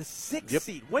bounced by the 6th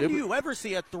seed. When do you ever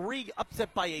see a 3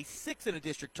 upset by a 6 in a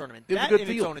district tournament? That in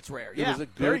its own, it's rare. It was a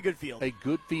very good field. A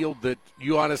good field that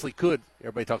you honestly could.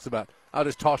 Everybody talks about, I'll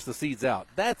just toss the seeds out.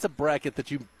 That's a bracket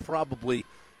that you probably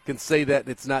can say that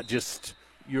it's not just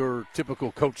your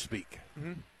typical coach speak.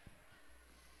 Mm-hmm.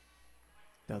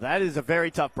 Now, that is a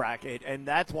very tough bracket, and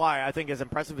that's why I think as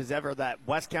impressive as ever that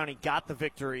West County got the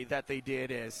victory that they did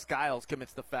as Skiles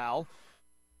commits the foul.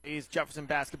 Is Jefferson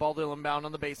basketball to inbound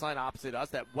on the baseline opposite us.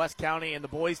 That West County and the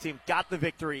boys team got the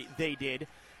victory they did.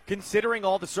 Considering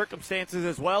all the circumstances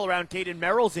as well around Caden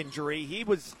Merrill's injury, he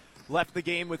was left the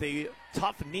game with a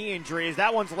tough knee injury as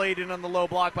that one's laid in on the low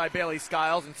block by Bailey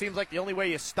Skiles, and seems like the only way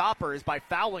you stop her is by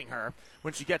fouling her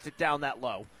when she gets it down that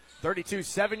low.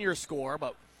 32-7 your score,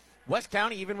 but West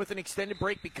County, even with an extended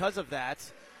break because of that,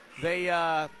 they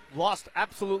lost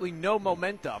absolutely no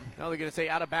momentum. Now they're going to say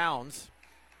out of bounds.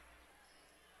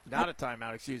 Not a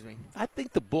timeout, excuse me. I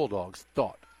think the Bulldogs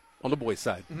thought, on the boys'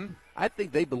 side, I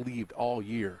think they believed all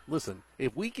year, listen,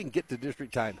 if we can get to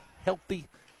district time healthy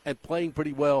and playing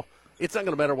pretty well, it's not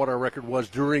going to matter what our record was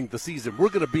during the season. We're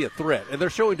going to be a threat, and they're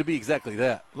showing to be exactly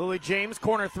that. Lily James,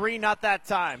 corner three, not that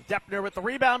time. Deppner with the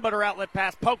rebound, but her outlet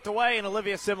pass poked away, and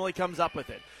Olivia Simile comes up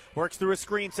with it. Works through a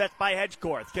screen set by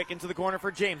Hedgecorth. Kick into the corner for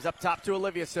James. Up top to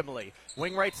Olivia Simile.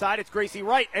 Wing right side, it's Gracie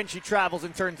Wright, and she travels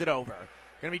and turns it over.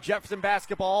 Going to be Jefferson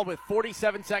basketball with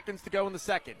 47 seconds to go in the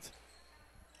second.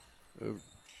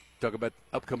 Talk about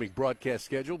upcoming broadcast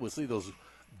schedule. We'll see those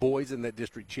boys in that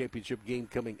district championship game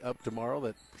coming up tomorrow.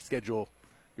 That schedule,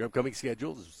 your upcoming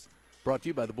schedule, is brought to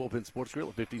you by the Bullpen Sports Grill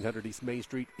at 1500 East Main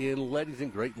Street in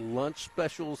Leadington. Great lunch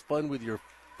specials, fun with your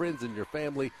friends and your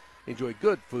family. Enjoy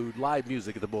good food, live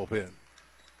music at the Bullpen.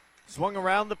 Swung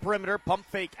around the perimeter, pump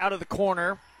fake out of the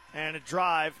corner, and a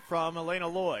drive from Elena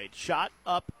Lloyd. Shot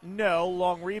up, no.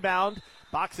 Long rebound.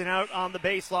 Boxing out on the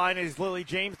baseline is Lily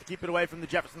James to keep it away from the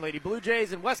Jefferson Lady Blue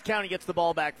Jays, and West County gets the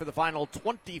ball back for the final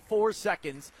 24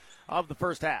 seconds of the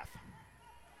first half.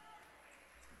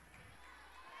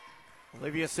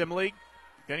 Olivia Simile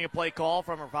getting a play call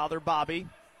from her father, Bobby,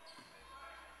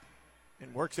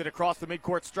 and works it across the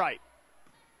midcourt stripe.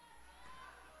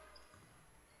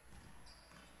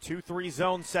 2-3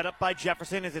 zone set up by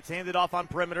Jefferson as it's handed off on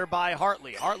perimeter by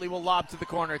Hartley. Hartley will lob to the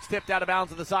corner. It's tipped out of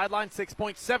bounds to the sideline.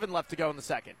 6.7 left to go in the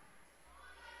second.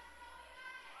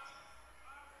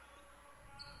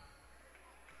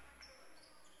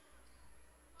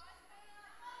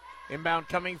 Inbound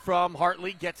coming from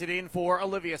Hartley. Gets it in for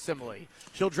Olivia Simile.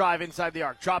 She'll drive inside the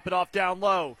arc. Drop it off down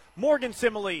low. Morgan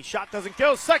Simile. Shot doesn't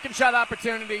go. Second shot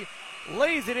opportunity.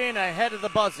 Lays it in ahead of the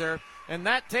buzzer. And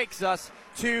that takes us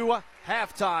to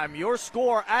halftime. Your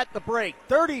score at the break,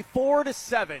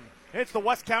 34-7. It's the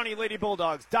West County Lady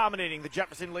Bulldogs dominating the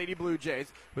Jefferson Lady Blue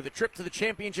Jays with a trip to the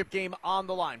championship game on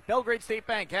the line. Belgrade State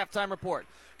Bank halftime report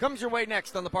comes your way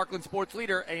next on the Parkland Sports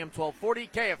Leader, AM 1240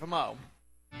 KFMO.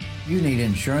 You need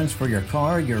insurance for your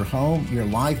car, your home, your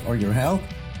life, or your health?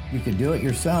 You could do it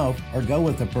yourself or go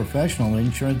with a professional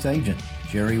insurance agent.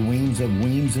 Jerry Weems of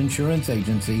Weems Insurance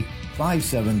Agency,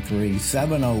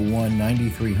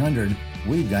 573-701-9300.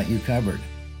 We've got you covered.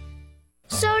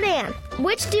 So, Dan,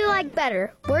 which do you like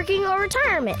better, working or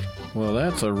retirement? Well,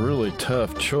 that's a really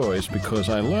tough choice because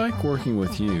I like working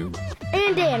with you.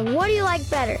 And Dan, what do you like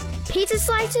better, pizza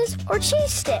slices or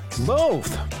cheese sticks?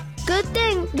 Both. Good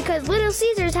thing, because Little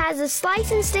Caesars has a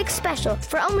slice and stick special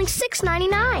for only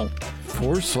 $6.99.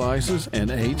 4 slices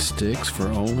and 8 sticks for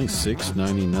only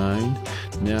 $6.99.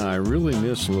 Now, I really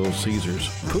miss Little Caesars.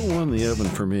 Put one in the oven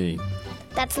for me.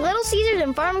 That's Little Caesars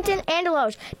in Farmington and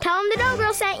Deloge. Tell them the Dough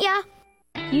Girl sent ya.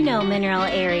 You know Mineral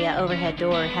Area Overhead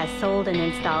Door has sold and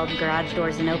installed garage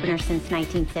doors and openers since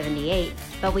 1978,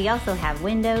 but we also have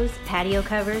windows, patio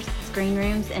covers, screen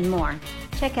rooms, and more.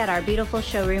 Check out our beautiful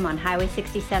showroom on Highway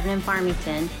 67 in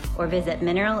Farmington or visit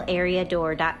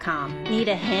mineralareadoor.com. Need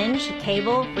a hinge,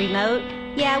 cable, remote?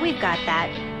 Yeah, we've got that.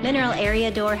 Mineral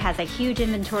Area Door has a huge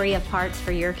inventory of parts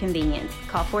for your convenience.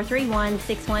 Call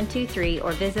 431-6123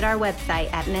 or visit our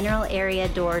website at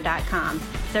mineralareadoor.com.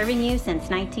 Serving you since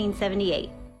 1978.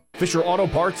 Fisher Auto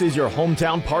Parts is your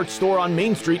hometown parts store on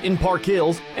Main Street in Park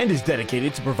Hills and is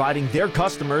dedicated to providing their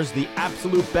customers the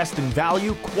absolute best in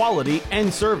value, quality,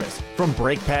 and service. From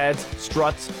brake pads,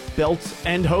 struts, belts,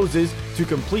 and hoses to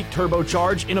complete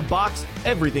turbocharge in a box,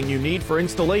 everything you need for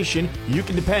installation, you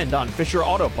can depend on Fisher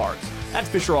Auto Parts. At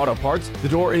Fisher Auto Parts, the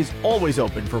door is always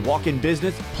open for walk-in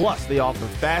business, plus they offer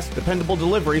fast, dependable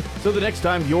delivery, so the next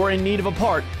time you're in need of a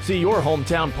part, see your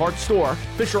hometown parts store,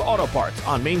 Fisher Auto Parts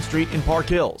on Main Street in Park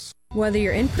Hills. Whether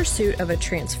you're in pursuit of a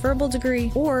transferable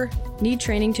degree or need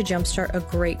training to jumpstart a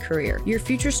great career, your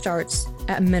future starts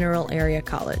at Mineral Area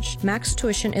College. Max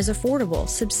tuition is affordable,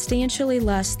 substantially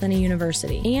less than a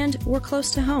university, and we're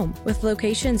close to home with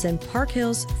locations in Park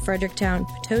Hills, Fredericktown,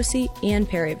 Potosi, and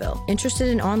Perryville. Interested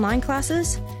in online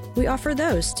classes? We offer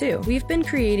those too. We've been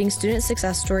creating student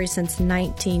success stories since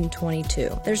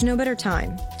 1922. There's no better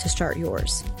time to start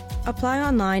yours. Apply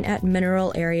online at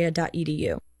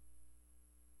mineralarea.edu.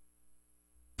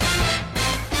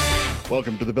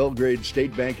 Welcome to the Belgrade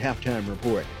State Bank Halftime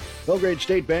Report. Belgrade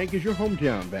State Bank is your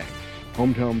hometown bank.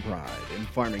 Hometown pride in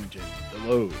Farmington,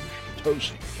 Deloge,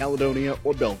 Potosi, Caledonia,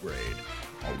 or Belgrade.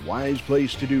 A wise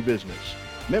place to do business.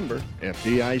 Member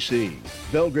FDIC.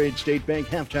 Belgrade State Bank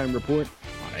Halftime Report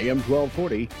on AM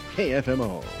 1240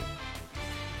 KFMO.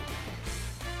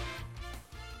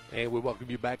 And we welcome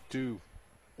you back to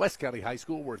West County High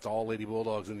School, where it's all Lady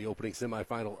Bulldogs in the opening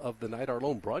semifinal of the night. Our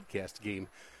lone broadcast game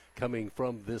coming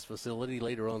from this facility.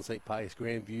 Later on, St. Pius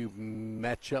Grandview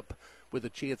matchup with a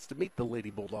chance to meet the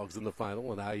Lady Bulldogs in the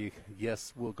final. And I,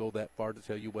 yes, will go that far to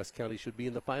tell you West County should be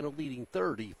in the final, leading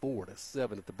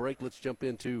 34-7 at the break. Let's jump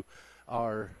into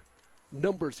our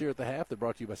numbers here at the half. They're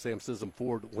brought to you by Sam Sism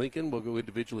Ford Lincoln. We'll go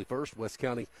individually first. West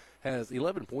County has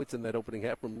 11 points in that opening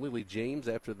half from Lily James.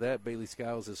 After that, Bailey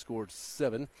Skiles has scored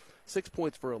 7. 6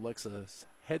 points for Alexis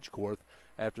Hedgecorth.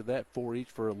 After that, 4 each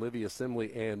for Olivia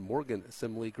Simley and Morgan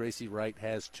Simley. Gracie Wright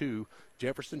has 2.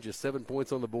 Jefferson just 7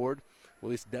 points on the board.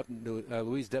 Louise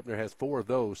Deppner has 4 of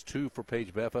those, 2 for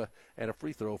Paige Beffa, and a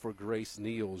free throw for Grace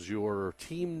Niels. Your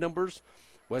team numbers: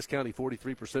 West County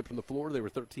 43% from the floor. They were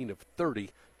 13 of 30,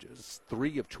 just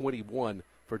 3 of 21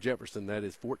 for Jefferson. That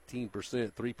is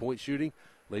 14% three-point shooting.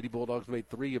 Lady Bulldogs made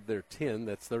 3 of their 10.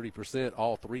 That's 30%.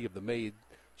 All 3 of the made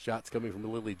shots coming from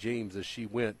Lily James as she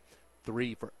went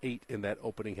 3 for 8 in that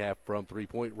opening half from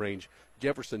three-point range.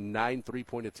 Jefferson, 9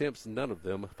 three-point attempts. None of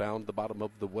them found the bottom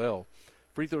of the well.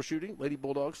 Free throw shooting, Lady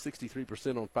Bulldogs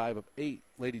 63% on 5 of 8.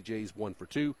 Lady Jays 1 for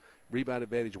 2. Rebound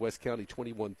advantage, West County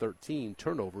 21-13.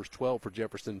 Turnovers 12 for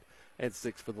Jefferson and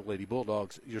 6 for the Lady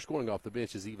Bulldogs. Your scoring off the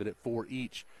bench is even at 4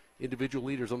 each. Individual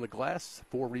leaders on the glass,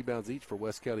 4 rebounds each for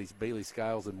West County's Bailey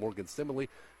Skiles and Morgan Simley.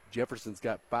 Jefferson's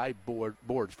got 5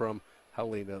 boards from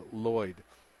Helena Lloyd.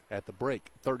 At the break,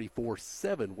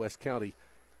 34-7, West County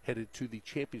headed to the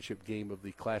championship game of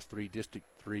the Class 3 District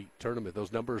 3 tournament.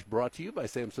 Those numbers brought to you by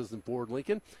Sam Sism Ford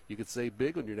Lincoln. You can save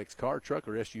big on your next car, truck,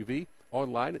 or SUV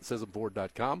online at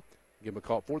SismFord.com. Give them a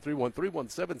call,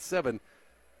 431-3177.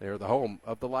 They're the home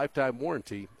of the lifetime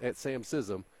warranty at Sam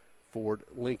Sism Ford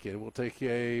Lincoln. We'll take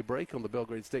a break on the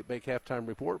Belgrade State Bank halftime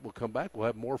report. We'll come back. We'll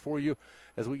have more for you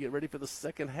as we get ready for the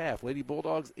second half. Lady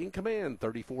Bulldogs in command,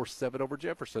 34-7 over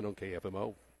Jefferson on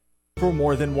KFMO. For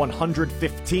more than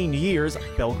 115 years,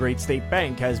 Belgrade State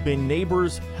Bank has been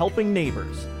neighbors helping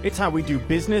neighbors. It's how we do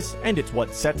business, and it's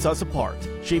what sets us apart,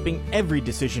 shaping every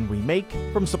decision we make,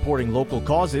 from supporting local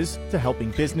causes to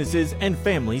helping businesses and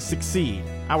families succeed.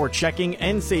 Our checking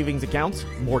and savings accounts,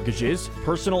 mortgages,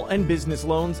 personal and business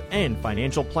loans, and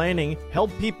financial planning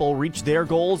help people reach their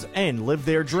goals and live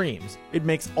their dreams. It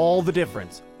makes all the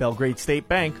difference. Belgrade State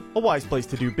Bank, a wise place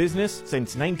to do business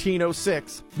since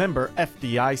 1906. Member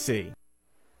FDIC.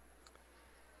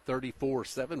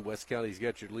 34-7. West County's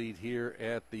got your lead here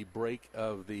at the break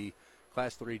of the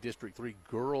Class 3 District 3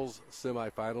 girls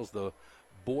semifinals. The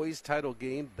boys title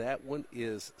game, that one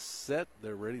is set.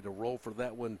 They're ready to roll for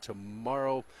that one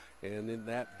tomorrow. And in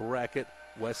that bracket,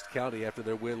 West County, after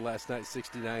their win last night,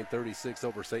 69-36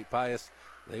 over St. Pius,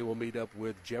 they will meet up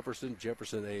with Jefferson.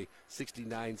 Jefferson, a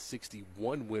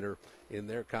 69-61 winner in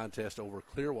their contest over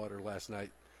Clearwater last night.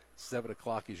 7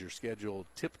 o'clock is your scheduled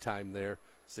tip time there.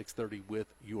 6:30 with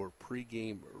your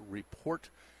pregame report.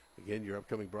 Again, your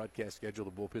upcoming broadcast schedule,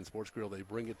 the Bullpen Sports Grill, they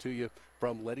bring it to you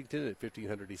from Leadington at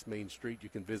 1500 East Main Street. You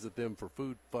can visit them for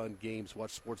food, fun, games,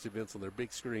 watch sports events on their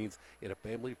big screens in a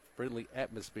family-friendly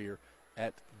atmosphere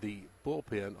at the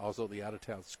Bullpen. Also, the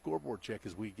out-of-town scoreboard check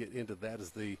as we get into that as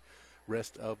the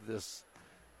rest of this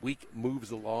week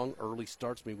moves along. Early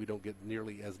starts mean we don't get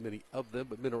nearly as many of them,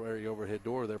 but Mineral Area Overhead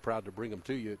Door, they're proud to bring them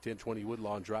to you at 1020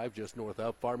 Woodlawn Drive, just north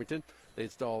of Farmington. They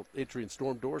install entry and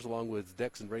storm doors along with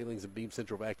decks and railings and Beam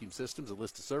Central Vacuum Systems. A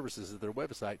list of services at their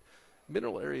website,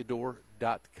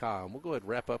 mineralareadoor.com. We'll go ahead and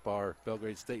wrap up our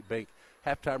Belgrade State Bank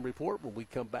halftime report. When we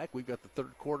come back, we've got the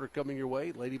third quarter coming your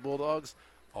way. Lady Bulldogs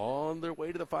on their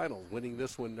way to the finals, leading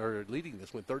this one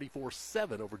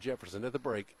 34-7 over Jefferson at the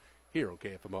break here on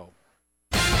KFMO.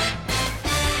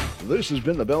 This has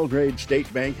been the Belgrade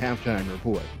State Bank halftime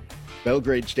report.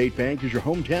 Belgrade State Bank is your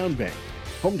hometown bank.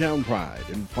 Hometown pride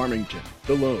in Farmington,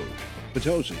 Deloge,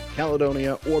 Potosi,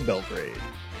 Caledonia, or Belgrade.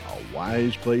 A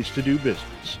wise place to do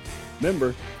business.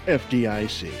 Member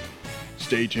FDIC.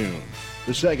 Stay tuned.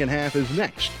 The second half is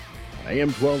next on AM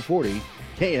 1240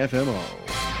 KFMO.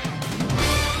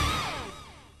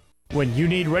 When you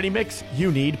need ready mix,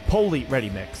 you need Polite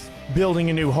Ready Mix. Building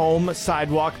a new home,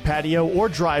 sidewalk, patio, or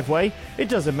driveway, it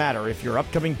doesn't matter if your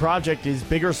upcoming project is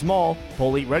big or small,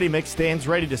 Polite Ready Mix stands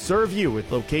ready to serve you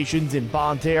with locations in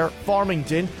Bonne Terre,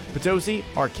 Farmington, Potosi,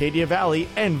 Arcadia Valley,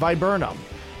 and Viburnum.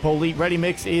 Polite Ready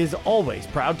Mix is always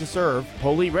proud to serve.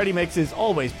 Polite Ready Mix is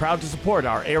always proud to support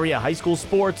our area high school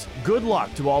sports. Good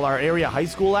luck to all our area high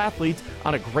school athletes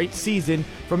on a great season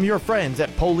from your friends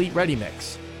at Polite Ready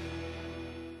Mix.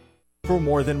 For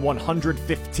more than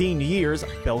 115 years,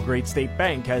 Belgrade State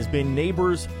Bank has been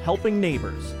neighbors helping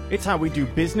neighbors. It's how we do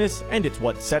business, and it's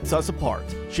what sets us apart,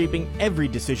 shaping every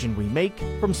decision we make,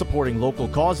 from supporting local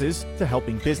causes to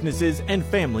helping businesses and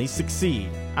families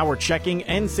succeed. Our checking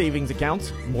and savings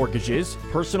accounts, mortgages,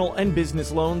 personal and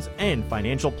business loans, and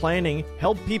financial planning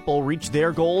help people reach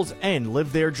their goals and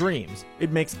live their dreams.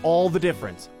 It makes all the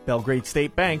difference. Belgrade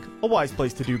State Bank, a wise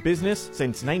place to do business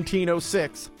since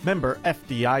 1906. Member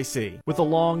FDIC. With a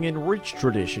long and rich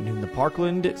tradition in the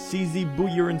Parkland, CZ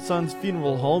Booyer & Sons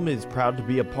Funeral Home is proud to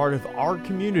be a part of our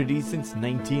community since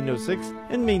 1906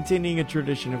 and maintaining a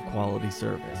tradition of quality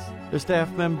service. Their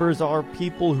staff members are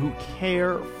people who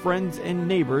care, friends and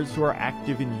neighbors who are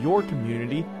active in your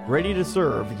community, ready to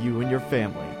serve you and your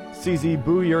family. CZ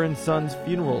Booyer & Sons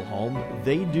Funeral Home,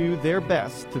 they do their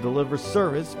best to deliver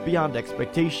service beyond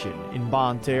expectation in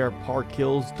Bonne Terre, Park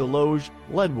Hills, Deloge,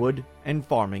 Leadwood, and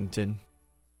Farmington.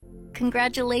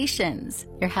 Congratulations,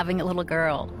 you're having a little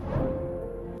girl.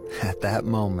 At that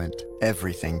moment,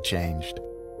 everything changed.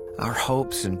 Our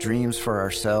hopes and dreams for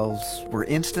ourselves were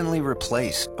instantly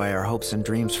replaced by our hopes and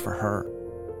dreams for her.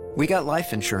 We got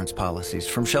life insurance policies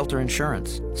from Shelter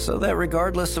Insurance, so that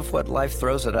regardless of what life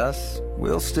throws at us,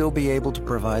 we'll still be able to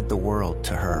provide the world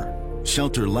to her.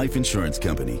 Shelter Life Insurance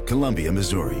Company, Columbia,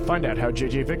 Missouri. Find out how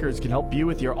JJ Vickers can help you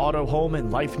with your auto, home,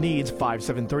 and life needs.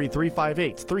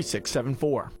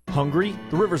 573-358-3674. Hungry?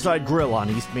 The Riverside Grill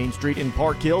on East Main Street in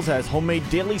Park Hills has homemade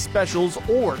daily specials,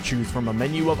 or choose from a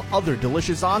menu of other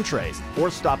delicious entrees.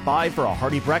 Or stop by for a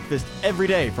hearty breakfast every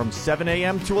day from 7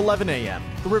 a.m. to 11 a.m.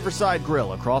 The Riverside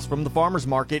Grill across from the Farmers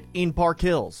Market in Park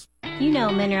Hills. You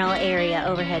know Mineral Area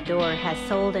Overhead Door has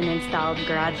sold and installed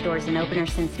garage doors and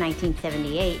openers since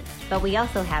 1978, but we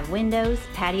also have windows,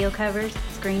 patio covers,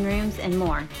 screen rooms, and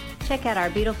more. Check out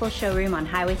our beautiful showroom on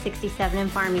Highway 67 in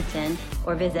Farmington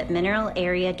or visit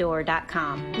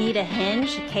mineralareadoor.com. Need a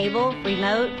hinge, cable,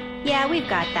 remote? Yeah, we've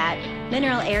got that.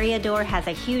 Mineral Area Door has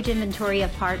a huge inventory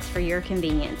of parts for your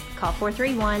convenience. Call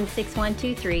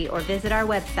 431-6123 or visit our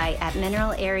website at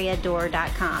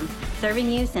mineralareadoor.com.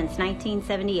 Serving you since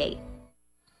 1978.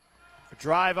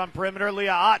 Drive on perimeter,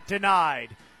 Leah Ott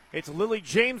denied. It's Lily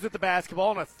James with the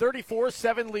basketball and a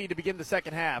 34-7 lead to begin the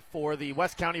second half for the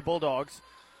West County Bulldogs.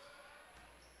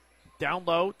 Down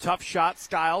low, tough shot,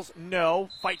 Skiles, no.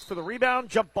 Fights for the rebound,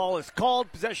 jump ball is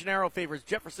called. Possession arrow favors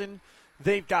Jefferson.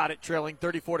 They've got it, trailing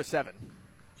 34-7.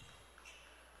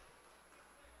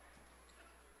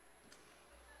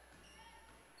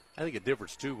 I think a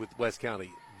difference, too, with West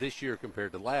County this year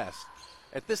compared to last.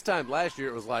 At this time last year,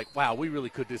 it was like, wow, we really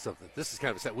could do something. This is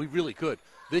kind of a set. We really could.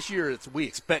 This year, it's we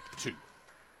expect to.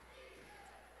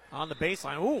 On the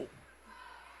baseline, ooh.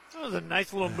 That was a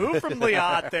nice little move from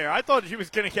Leah there. I thought she was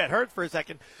going to get hurt for a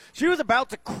second. She was about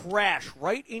to crash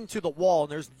right into the wall,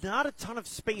 and there's not a ton of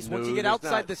space once you get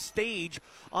outside the stage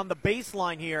on the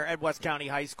baseline here at West County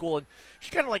High School. And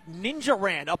she kind of like ninja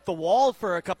ran up the wall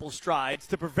for a couple strides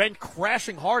to prevent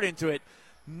crashing hard into it.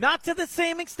 Not to the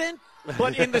same extent,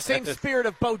 but in the same spirit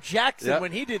of Bo Jackson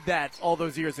when he did that all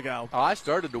those years ago. Oh, I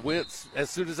started to wince. As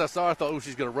soon as I saw her, I thought, oh,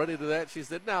 she's going to run into that. She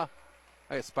said, no,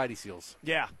 I got spidey seals.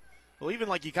 Yeah. Well, even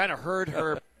like you kind of heard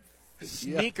her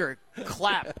sneaker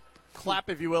clap,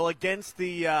 if you will, against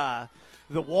the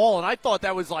wall, and I thought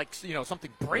that was like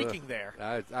something breaking there.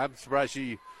 I'm surprised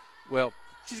she's a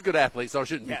good athlete, so I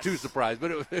shouldn't be too surprised.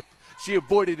 But she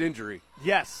avoided injury.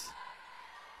 Yes,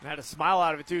 and had a smile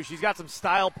out of it too. She's got some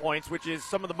style points, which is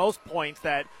some of the most points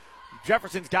that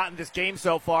Jefferson's gotten this game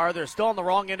so far. They're still on the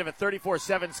wrong end of a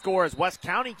 34-7 score as West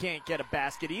County can't get a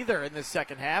basket either in this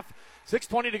second half.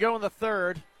 6:20 to go in the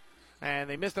third. And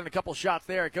they missed on a couple shots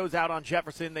there. It goes out on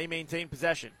Jefferson. They maintain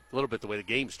possession. A little bit the way the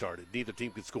game started. Neither team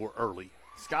could score early.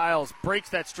 Skiles breaks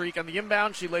that streak on the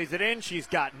inbound. She lays it in. She's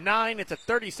got 9. It's a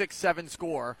 36-7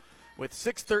 score with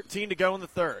 6:13 to go in the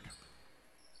third.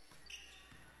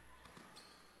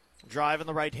 Drive on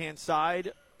the right-hand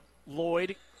side.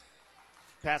 Lloyd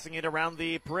passing it around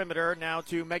the perimeter now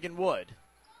to Megan Wood.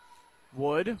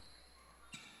 Wood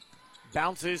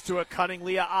bounces to a cunning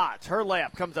Leah Ott. Her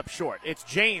layup comes up short. It's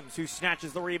James who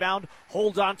snatches the rebound,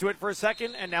 holds on to it for a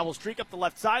second, and now will streak up the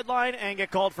left sideline and get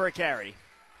called for a carry.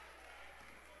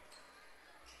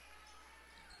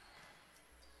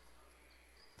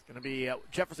 It's going to be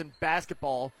Jefferson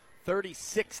basketball,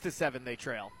 36-7 they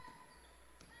trail.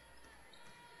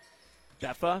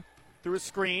 Beffa through a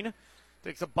screen.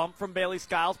 Takes a bump from Bailey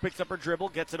Skiles, picks up her dribble,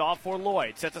 gets it off for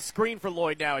Lloyd. Sets a screen for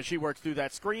Lloyd now as she works through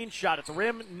that screen. Shot at the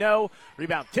rim, no.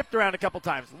 Rebound tipped around a couple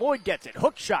times. Lloyd gets it.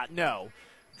 Hook shot, no.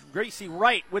 Gracie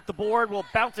Wright with the board will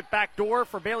bounce it back door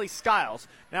for Bailey Skiles.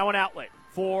 Now an outlet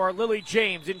for Lily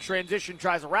James in transition.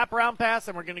 Tries a wraparound pass,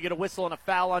 and we're going to get a whistle and a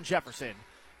foul on Jefferson.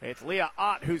 It's Leah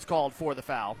Ott who's called for the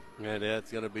foul. And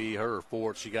that's going to be her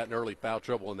fourth. She got in early foul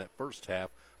trouble in that first half,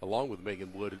 along with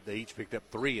Megan Wood. They each picked up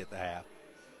 3 at the half.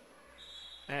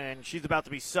 And she's about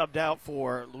to be subbed out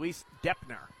for Luis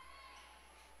Deppner.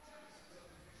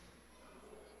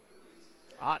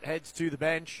 Ott heads to the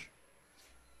bench.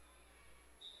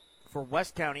 For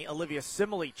West County, Olivia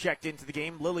Simile checked into the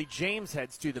game. Lily James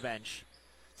heads to the bench.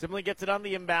 Simile gets it on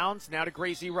the inbounds. Now to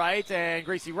Gracie Wright, and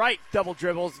Gracie Wright double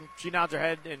dribbles, and she nods her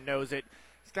head and knows it.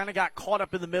 She's kind of got caught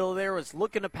up in the middle there, was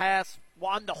looking to pass,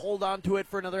 wanted to hold on to it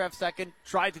for another half second,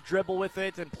 tried to dribble with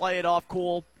it and play it off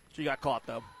cool. She got caught,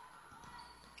 though.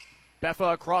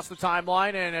 Beffa across the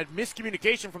timeline, and a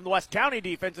miscommunication from the West County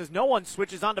defense as no one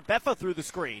switches on to Beffa through the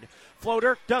screen.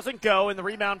 Floater doesn't go, and the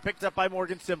rebound picked up by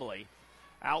Morgan Simile.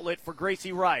 Outlet for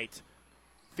Gracie Wright.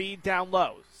 Feed down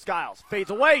low. Skiles fades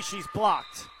away. She's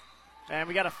blocked. And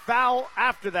we got a foul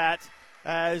after that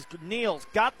as Niels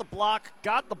got the block,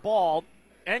 got the ball,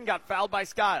 and got fouled by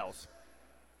Skiles.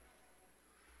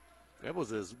 That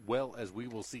was as well as we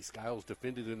will see Skiles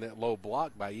defended in that low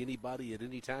block by anybody at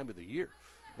any time of the year.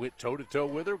 Went toe-to-toe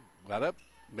with her, got up,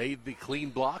 made the clean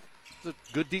block. It's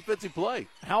a good defensive play.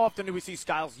 How often do we see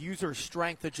Skiles use her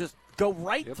strength to just go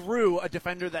right through a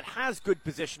defender that has good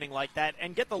positioning like that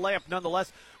and get the layup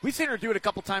nonetheless? We've seen her do it a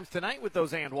couple times tonight with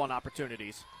those and one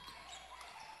opportunities.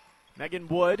 Megan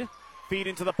Wood, feed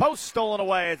into the post, stolen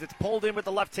away as it's pulled in with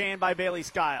the left hand by Bailey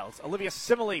Skiles. Olivia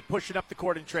Simile pushing up the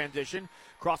court in transition,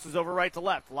 crosses over right to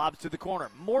left, lobs to the corner.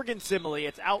 Morgan Simile,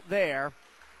 it's out there,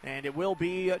 and it will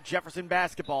be Jefferson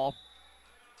basketball.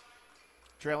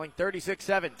 Trailing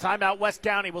 36-7. Timeout. West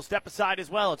County will step aside as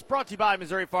well. It's brought to you by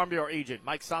Missouri Farm Bureau agent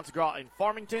Mike Sansegraw in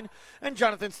Farmington and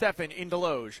Jonathan Steffen in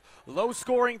Deloge.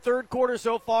 Low-scoring third quarter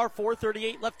so far.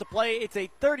 4:38 left to play. It's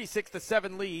a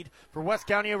 36-7 lead for West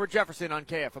County over Jefferson on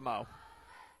KFMO.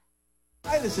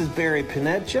 Hi, this is Barry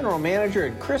Panett, General Manager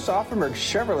at Chris Offenberg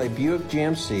Chevrolet Buick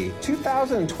GMC.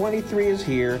 2023 is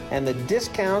here, and the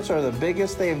discounts are the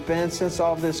biggest they've been since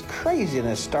all this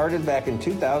craziness started back in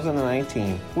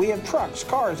 2019. We have trucks,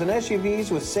 cars, and SUVs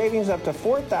with savings up to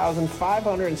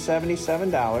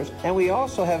 $4,577, and we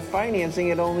also have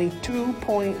financing at only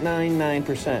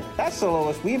 2.99%. That's the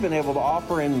lowest we've been able to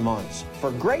offer in months. For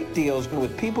great deals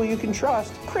with people you can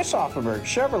trust, Chris Offenberg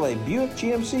Chevrolet Buick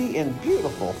GMC in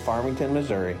beautiful Farmington,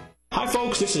 Missouri. Hi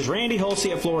folks, this is Randy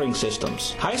Holsey at Flooring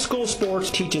Systems. High school sports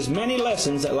teaches many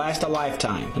lessons that last a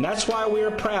lifetime, and that's why we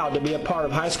are proud to be a part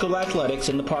of high school athletics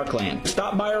in the Parkland.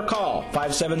 Stop by or call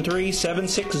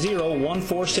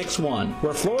 573-760-1461.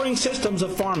 We're Flooring Systems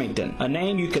of Farmington, a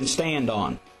name you can stand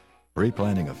on.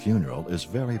 Pre-planning a funeral is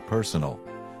very personal.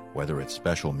 Whether it's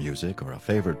special music or a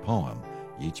favorite poem,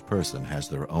 each person has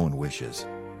their own wishes.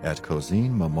 At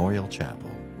Cozine Memorial Chapel,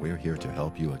 we're here to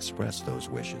help you express those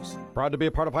wishes. Proud to be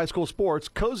a part of high school sports,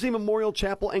 Cozine Memorial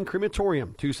Chapel and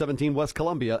Crematorium, 217 West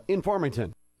Columbia in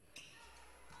Farmington.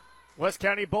 West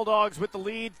County Bulldogs with the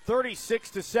lead,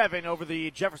 36-7 over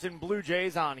the Jefferson Blue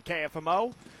Jays on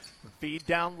KFMO. Feed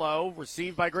down low,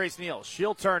 received by Grace Neal.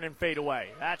 She'll turn and fade away.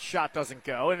 That shot doesn't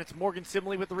go, and it's Morgan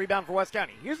Simile with the rebound for West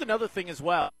County. Here's another thing as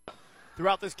well.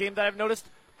 Throughout this game that I've noticed,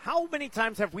 how many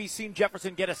times have we seen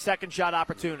Jefferson get a second shot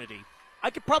opportunity? I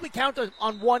could probably count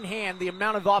on one hand the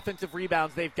amount of offensive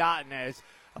rebounds they've gotten as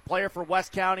a player for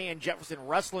West County and Jefferson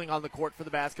wrestling on the court for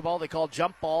the basketball. They call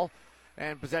jump ball,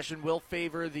 and possession will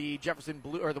favor the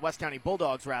the West County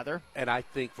Bulldogs, rather. And I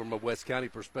think from a West County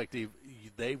perspective,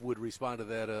 they would respond to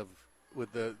that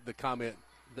with the comment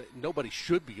that nobody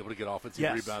should be able to get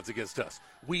offensive rebounds against us.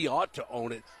 We ought to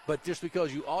own it, but just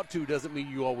because you ought to doesn't mean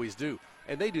you always do.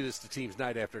 And they do this to teams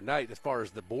night after night as far as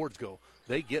the boards go.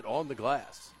 They get on the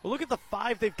glass. Well, look at the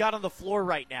five they've got on the floor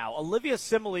right now. Olivia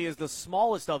Simile is the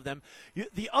smallest of them.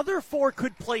 The other four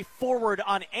could play forward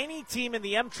on any team in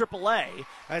the MAAA,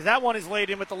 as that one is laid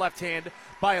in with the left hand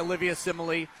by Olivia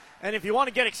Simile. And if you want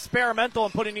to get experimental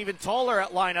and put an even taller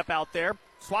lineup out there,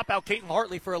 swap out Caitlin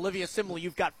Hartley for Olivia Simile.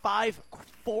 You've got five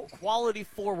quality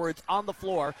forwards on the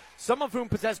floor, some of whom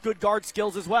possess good guard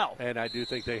skills as well. And I do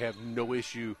think they have no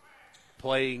issue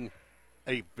playing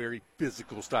a very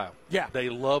physical style. Yeah. They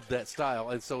love that style,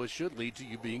 and so it should lead to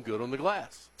you being good on the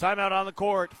glass. Timeout on the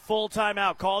court. Full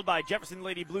timeout called by Jefferson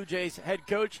Lady Blue Jays head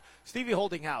coach Stevie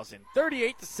Holdinghausen.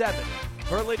 38-7.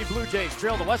 Her Lady Blue Jays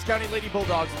trail the West County Lady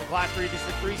Bulldogs in the Class 3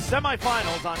 District 3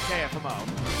 semifinals on KFMO.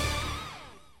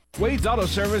 Wade's Auto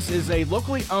Service is a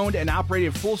locally owned and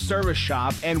operated full-service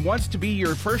shop and wants to be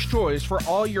your first choice for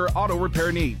all your auto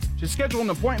repair needs. To schedule an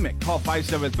appointment, call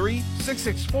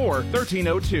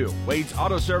 573-664-1302. Wade's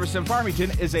Auto Service in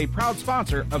Farmington is a proud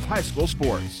sponsor of high school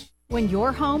sports. When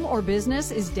your home or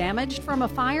business is damaged from a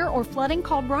fire or flooding,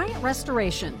 call Bryant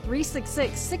Restoration,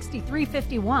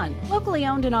 366-6351. Locally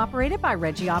owned and operated by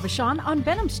Reggie Abishan on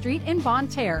Benham Street in Bonne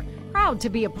Terre. Proud to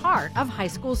be a part of high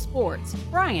school sports.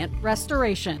 Bryant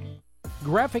Restoration.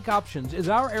 Graphic Options is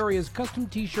our area's custom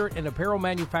t-shirt and apparel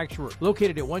manufacturer.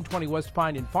 Located at 120 West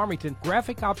Pine in Farmington,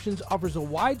 Graphic Options offers a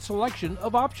wide selection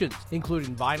of options,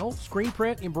 including vinyl, screen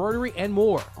print, embroidery, and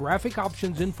more. Graphic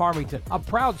Options in Farmington, a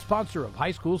proud sponsor of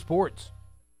high school sports.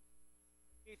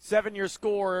 7-year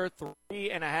score,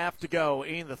 3.5 to go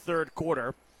in the third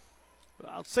quarter.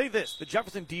 I'll say this, the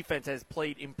Jefferson defense has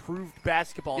played improved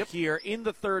basketball here in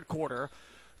the third quarter.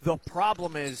 The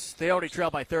problem is they already trail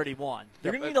by 31.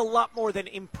 They're going to need a lot more than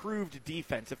improved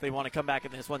defense if they want to come back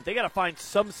in this one. They got to find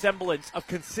some semblance of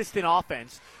consistent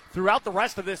offense throughout the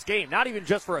rest of this game, not even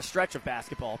just for a stretch of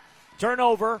basketball.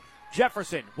 Turnover,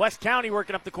 Jefferson. West County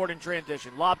working up the court in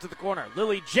transition. Lob to the corner.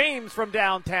 Lily James from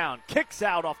downtown. Kicks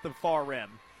out off the far rim.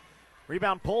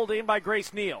 Rebound pulled in by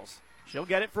Grace Niels. She'll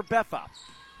get it for Beffa.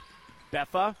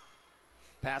 Beffa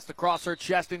passed across her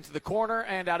chest into the corner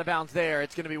and out of bounds there.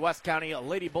 It's going to be West County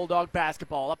Lady Bulldog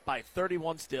basketball up by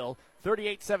 31 still.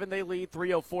 38-7 they lead,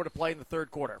 3:04 to play in the third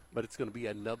quarter. But it's going to be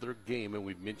another game, and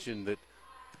we've mentioned that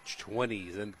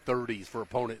 20s and 30s for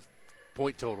opponent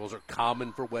point totals are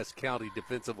common for West County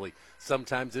defensively,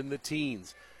 sometimes in the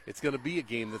teens. It's going to be a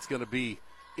game that's going to be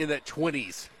in that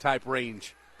 20s type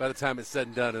range by the time it's said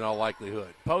and done in all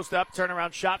likelihood. Post up,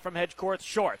 turnaround shot from Hedgecourt,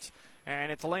 short.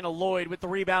 And it's Elena Lloyd with the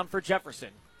rebound for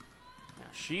Jefferson. Now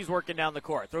she's working down the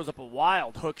court. Throws up a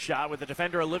wild hook shot with the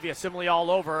defender Olivia Simley all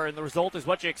over her, and the result is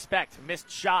what you expect. Missed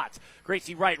shots.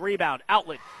 Gracie Wright rebound.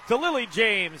 Outlet to Lily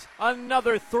James.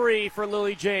 Another three for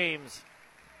Lily James.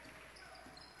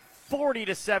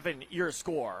 40-7 your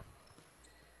score.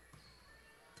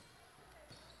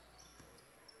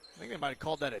 I think they might have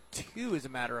called that a 2, as a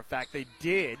matter of fact. They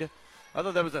did. I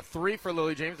thought that was a 3 for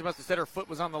Lily James. They must have said her foot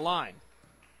was on the line.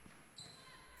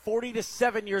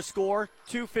 40-7 your score.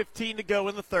 2:15 to go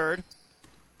in the third.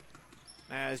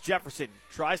 As Jefferson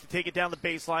tries to take it down the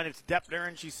baseline. It's Deppner,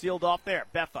 and she's sealed off there.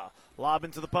 Beffa, lob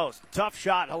into the post. Tough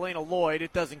shot, Helena Lloyd.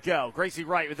 It doesn't go. Gracie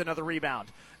Wright with another rebound.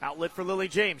 Outlet for Lily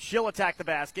James. She'll attack the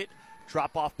basket.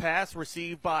 Drop-off pass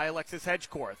received by Alexis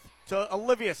Hedgecourt to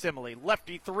Olivia Simley.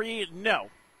 Lefty three, no.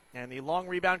 And the long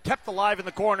rebound kept alive in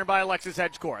the corner by Alexis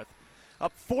Hedgecourt.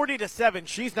 Up 40-7.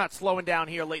 She's not slowing down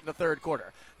here late in the third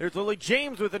quarter. There's Lily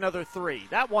James with another three.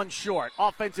 That one short.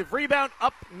 Offensive rebound,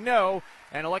 up, no.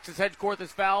 And Alexis Hedgecourt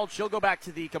is fouled. She'll go back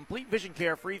to the Complete Vision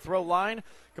Care free throw line.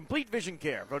 Complete Vision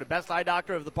Care, voted best eye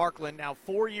doctor of the Parkland now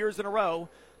 4 years in a row.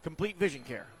 Complete Vision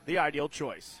Care, the ideal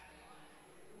choice.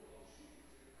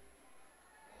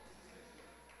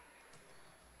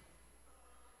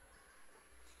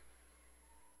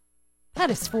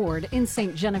 Pettis Ford in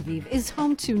St. Genevieve is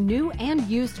home to new and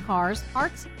used cars,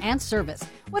 parts, and service.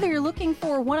 Whether you're looking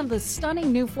for one of the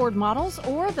stunning new Ford models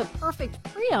or the perfect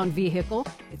pre-owned vehicle,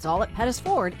 it's all at Pettis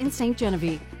Ford in St.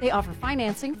 Genevieve. They offer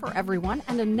financing for everyone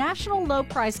and a national low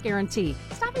price guarantee.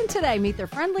 Stop in today, meet their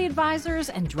friendly advisors,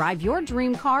 and drive your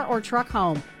dream car or truck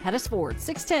home. Pettis Ford,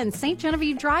 610 St.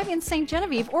 Genevieve Drive in St.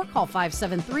 Genevieve, or call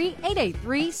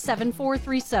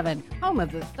 573-883-7437. Home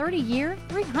of the 30-year,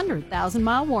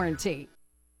 300,000-mile warranty.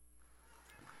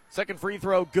 Second free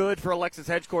throw good for Alexis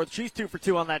Hedgecourt. She's 2 for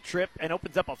 2 on that trip and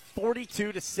opens up a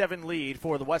 42-7 lead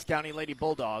for the West County Lady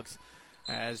Bulldogs.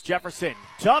 As Jefferson,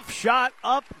 tough shot,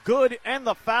 up, good, and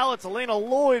the foul. It's Elena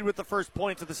Lloyd with the first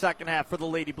points of the second half for the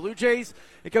Lady Blue Jays.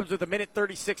 It comes with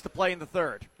 1:36 to play in the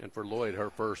third. And for Lloyd, her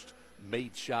first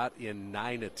made shot in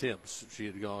 9 attempts. She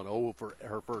had gone 0 for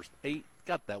her first 8.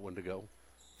 Got that one to go.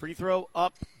 Free throw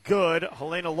up, good.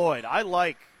 Helena Lloyd. I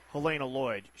like Helena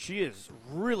Lloyd. She is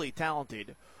really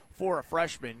talented for a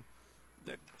freshman.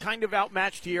 Kind of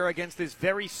outmatched here against this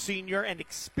very senior and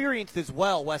experienced as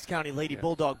well West County Lady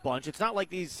Bulldog bunch. It's not like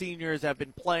these seniors have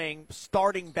been playing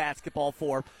starting basketball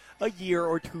for a year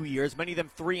or 2 years, many of them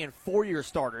 3- and 4-year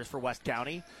starters for West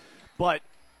County. But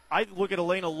I look at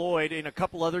Elena Lloyd in a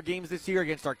couple other games this year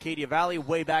against Arcadia Valley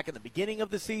way back in the beginning of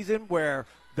the season, where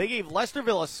they gave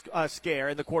Lesterville a scare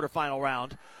in the quarterfinal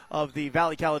round of the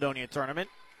Valley Caledonia tournament.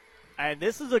 And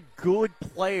this is a good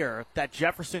player that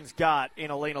Jefferson's got in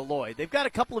Elena Lloyd. They've got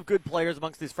a couple of good players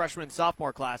amongst these freshman and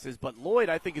sophomore classes, but Lloyd,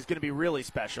 I think, is going to be really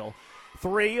special.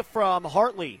 3 from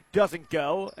Hartley doesn't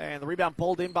go, and the rebound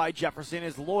pulled in by Jefferson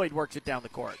as Lloyd works it down the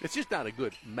court. It's just not a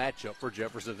good matchup for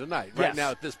Jefferson tonight. Right now,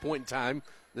 at this point in time,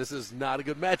 this is not a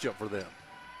good matchup for them.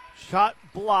 Shot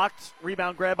blocked,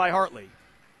 rebound grab by Hartley.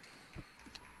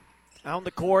 On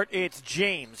the court, it's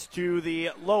James to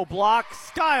the low block.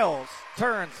 Skiles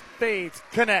turns, fades,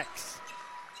 connects.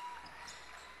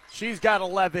 She's got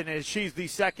 11 as she's the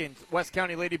second West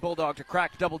County Lady Bulldog to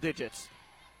crack double digits.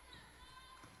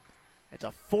 It's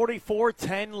a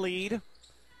 44-10 lead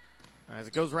as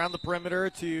it goes around the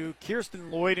perimeter to Kirsten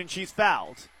Lloyd, and she's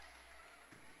fouled.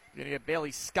 You're going to get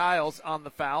Bailey Skiles on the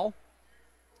foul.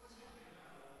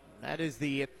 That is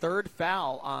the third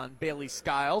foul on Bailey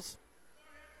Skiles.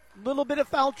 A little bit of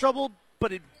foul trouble,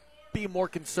 but it'd be more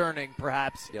concerning,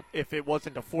 perhaps, if it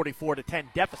wasn't a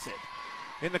 44-10 deficit.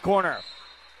 In the corner,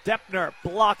 Deppner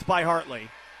blocked by Hartley.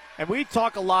 And we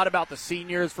talk a lot about the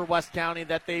seniors for West County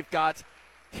that they've got.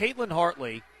 Caitlin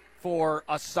Hartley, for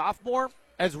a sophomore,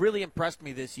 has really impressed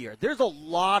me this year. There's a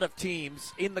lot of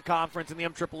teams in the conference in the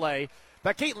MAAA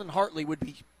that Caitlin Hartley would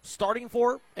be starting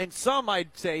for, and some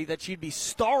I'd say that she'd be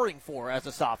starring for as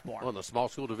a sophomore. Well, in the small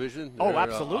school division, oh,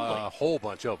 absolutely. A whole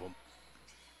bunch of them.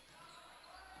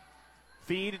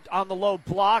 Feed on the low,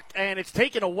 blocked, and it's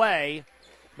taken away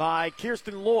by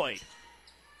Kirsten Lloyd.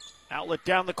 Outlet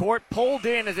down the court, pulled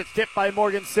in as it's tipped by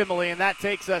Morgan Simile, and that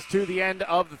takes us to the end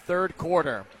of the third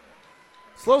quarter.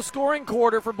 Slow scoring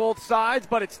quarter for both sides,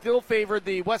 but it still favored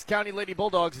the West County Lady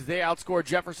Bulldogs as they outscored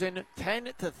Jefferson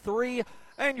 10-3.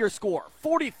 And your score,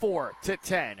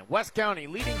 44-10. West County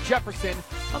leading Jefferson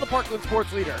on the Parkland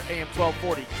Sports Leader, AM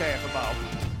 1240 KFMO.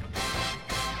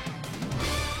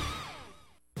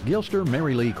 Gilster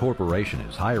Mary Lee Corporation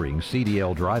is hiring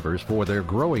CDL drivers for their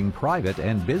growing private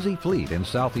and busy fleet in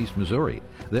southeast Missouri.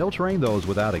 They'll train those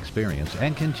without experience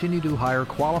and continue to hire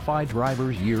qualified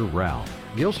drivers year-round.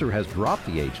 Gilster has dropped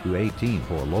the age to 18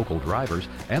 for local drivers,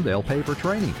 and they'll pay for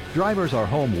training. Drivers are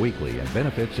home weekly, and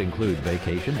benefits include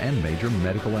vacation and major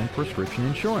medical and prescription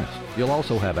insurance. You'll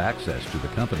also have access to the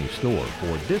company store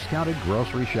for discounted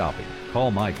grocery shopping. Call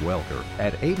Mike Welker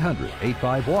at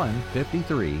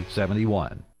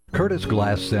 800-851-5371. Curtis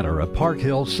Glass Center of Park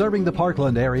Hill, serving the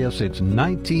Parkland area since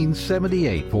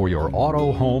 1978 for your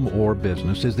auto, home, or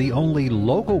business, is the only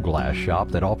local glass shop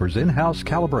that offers in-house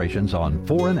calibrations on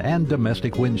foreign and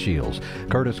domestic windshields.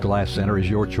 Curtis Glass Center is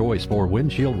your choice for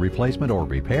windshield replacement or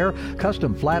repair,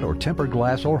 custom flat or tempered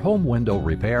glass or home window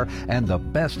repair, and the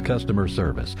best customer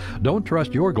service. Don't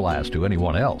trust your glass to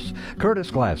anyone else.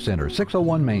 Curtis Glass Center,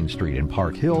 601 Main Street in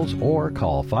Park Hills, or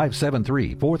call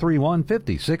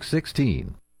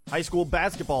 573-431-5616. High school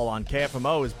basketball on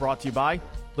KFMO is brought to you by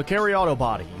LeCarry Auto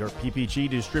Body, your PPG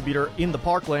distributor in the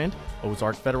Parkland,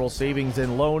 Ozark Federal Savings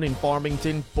and Loan in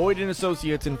Farmington, Boyd &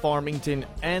 Associates in Farmington,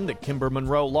 and the Kimber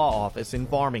Monroe Law Office in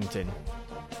Farmington.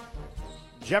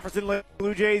 Jefferson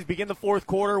Blue Jays begin the fourth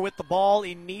quarter with the ball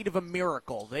in need of a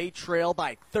miracle. They trail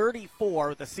by 34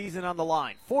 with the season on the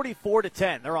line,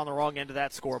 44-10. They're on the wrong end of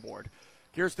that scoreboard.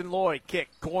 Kirsten Lloyd, kick,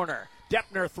 corner.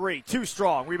 Deppner, three, too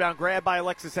strong. Rebound grab by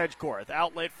Alexis Hedgecorth.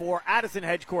 Outlet for Addison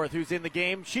Hedgecorth, who's in the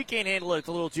game. She can't handle it. It's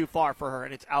a little too far for her,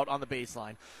 and it's out on the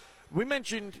baseline. We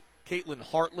mentioned Caitlin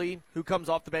Hartley, who comes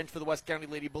off the bench for the West County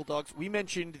Lady Bulldogs. We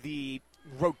mentioned the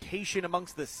rotation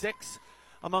amongst the six,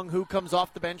 among who comes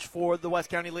off the bench for the West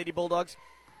County Lady Bulldogs.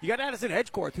 You got Addison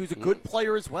Hedgecorth, who's a good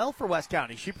player as well for West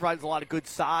County. She provides a lot of good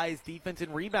size, defense,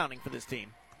 and rebounding for this team.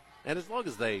 And as long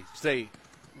as they stay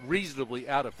reasonably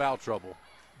out of foul trouble,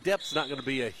 depth's not going to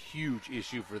be a huge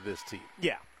issue for this team.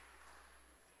 Yeah.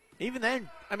 Even then,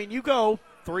 I mean, you go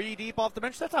three deep off the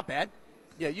bench, that's not bad.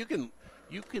 Yeah, you can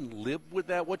live with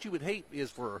that. What you would hate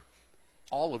is for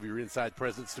all of your inside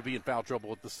presence to be in foul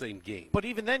trouble at the same game. But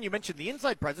even then, you mentioned the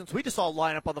inside presence. We just saw a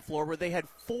lineup on the floor where they had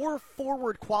four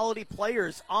forward quality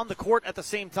players on the court at the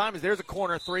same time. As there's a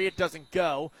corner three, it doesn't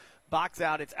go. Box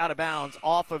out, it's out of bounds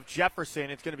off of Jefferson.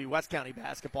 It's going to be West County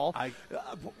basketball.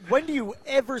 When do you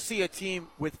ever see a team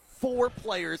with four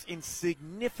players in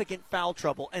significant foul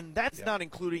trouble? And that's not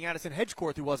including Addison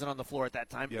Hedgecorth, who wasn't on the floor at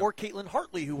that time, or Caitlin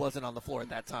Hartley, who wasn't on the floor at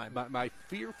that time. My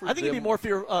fear for I think them, you'd be more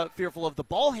fearful of the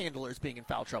ball handlers being in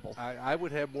foul trouble. I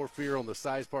would have more fear on the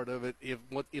size part of it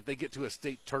if they get to a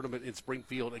state tournament in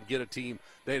Springfield and get a team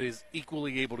that is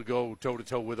equally able to go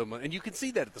toe-to-toe with them. And you can see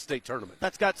that at the state tournament.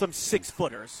 That's got some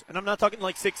 6-footers. And I'm not talking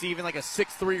like 6 even, like a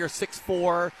 6'3" or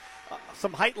 6'4".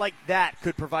 Some height like that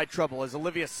could provide trouble as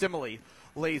Olivia Simile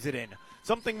lays it in.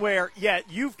 Something where,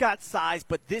 you've got size,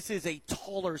 but this is a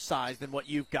taller size than what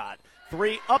you've got.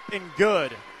 Three up and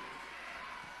good.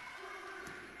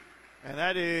 And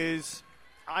that is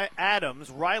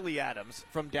Riley Adams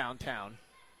from downtown.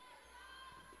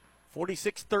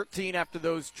 46-13 after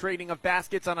those trading of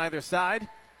baskets on either side.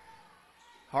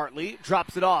 Hartley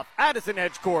drops it off. Addison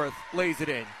Hedgecorth lays it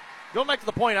in. Going back to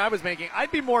the point I was making,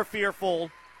 I'd be more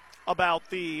fearful about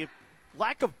the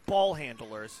lack of ball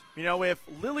handlers. You know, if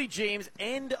Lily James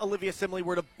and Olivia Simile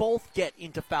were to both get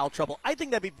into foul trouble, I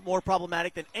think that'd be more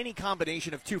problematic than any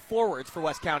combination of two forwards for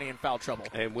West County in foul trouble.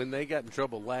 And when they got in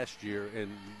trouble last year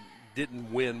and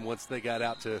didn't win once they got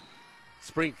out to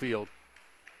Springfield,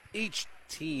 each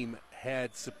team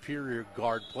had superior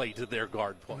guard play to their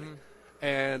guard play.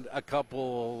 and a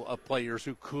couple of players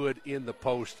who could, in the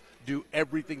post, do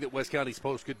everything that West County's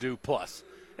post could do plus.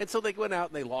 And so they went out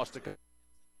and they lost a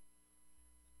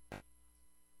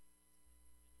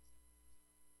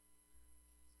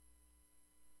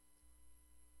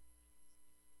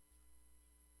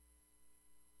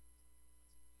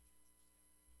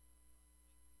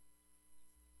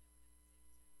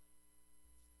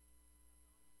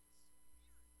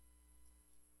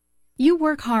You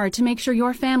work hard to make sure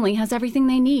your family has everything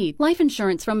they need. Life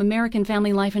insurance from American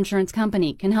Family Life Insurance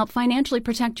Company can help financially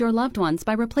protect your loved ones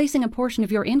by replacing a portion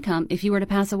of your income if you were to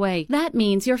pass away. That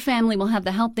means your family will have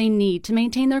the help they need to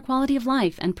maintain their quality of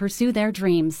life and pursue their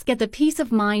dreams. Get the peace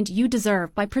of mind you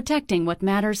deserve by protecting what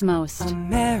matters most.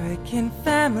 American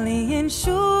Family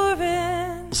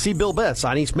Insurance. See Bill Betts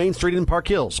on East Main Street in Park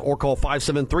Hills or call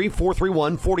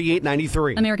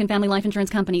 573-431-4893. American Family Life Insurance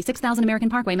Company, 6000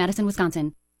 American Parkway, Madison,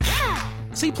 Wisconsin.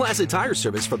 See Placid Tire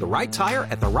Service for the right tire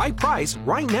at the right price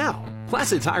right now.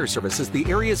 Placid Tire Service is the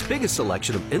area's biggest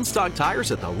selection of in-stock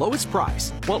tires at the lowest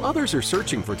price. While others are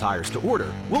searching for tires to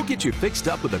order, we'll get you fixed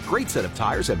up with a great set of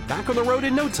tires and back on the road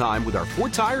in no time with our 4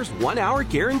 tires, 1 hour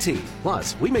guarantee.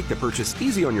 Plus, we make the purchase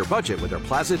easy on your budget with our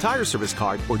Placid Tire Service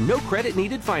card or no credit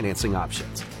needed financing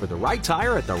options. For the right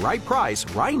tire at the right price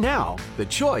right now, the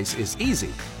choice is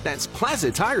easy. That's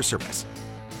Placid Tire Service.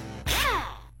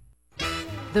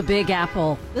 The Big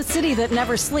Apple, the city that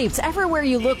never sleeps. Everywhere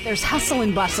you look, there's hustle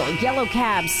and bustle. Yellow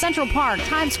cabs, Central Park,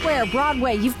 Times Square,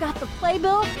 Broadway. You've got the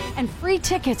playbill and free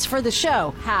tickets for the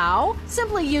show. How?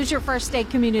 Simply use your First State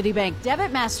Community Bank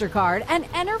debit MasterCard and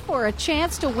enter for a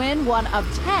chance to win one of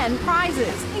 10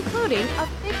 prizes, including a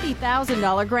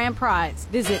 $50,000 grand prize.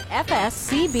 Visit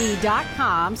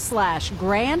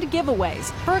fscb.com/grand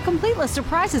giveaways for a complete list of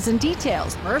prizes and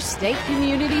details. First State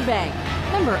Community Bank.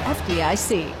 Member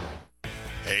FDIC.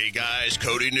 Hey guys,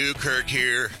 Cody Newkirk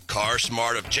here. Car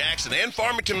Smart of Jackson and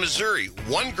Farmington, Missouri.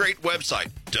 One great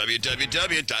website,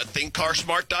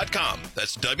 www.thinkcarsmart.com.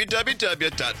 That's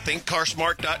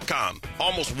www.thinkcarsmart.com.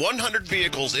 Almost 100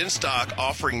 vehicles in stock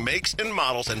offering makes and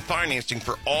models and financing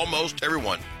for almost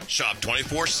everyone. Shop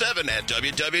 24/7 at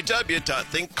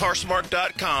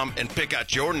www.thinkcarsmart.com and pick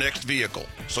out your next vehicle.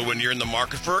 So when you're in the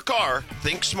market for a car,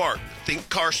 think smart. Think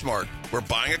Car Smart, where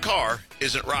buying a car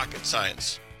isn't rocket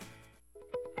science.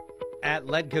 At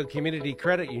Ledco Community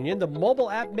Credit Union, the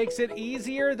mobile app makes it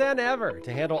easier than ever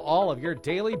to handle all of your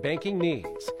daily banking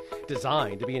needs.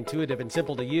 Designed to be intuitive and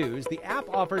simple to use, the app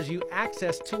offers you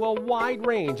access to a wide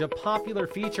range of popular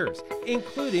features,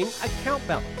 including account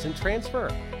balance and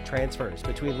transfers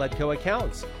between Ledco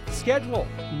accounts, schedule,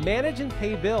 manage and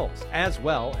pay bills, as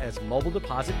well as mobile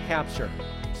deposit capture.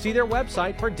 See their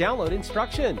website for download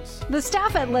instructions. The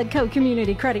staff at Ledco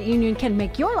Community Credit Union can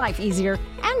make your life easier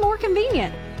and more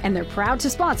convenient. And they're proud to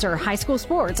sponsor high school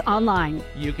sports online.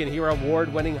 You can hear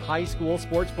award-winning high school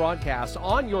sports broadcasts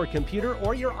on your computer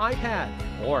or your iPad.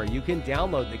 Or you can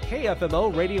download the KFMO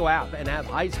radio app and have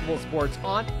high school sports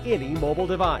on any mobile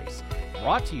device.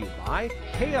 Brought to you by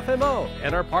KFMO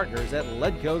and our partners at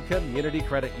Ledco Community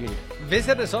Credit Union.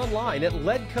 Visit us online at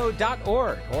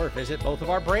ledco.org or visit both of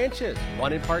our branches,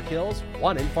 one in Park Hills,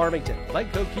 one in Farmington.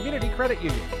 Ledco Community Credit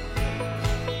Union.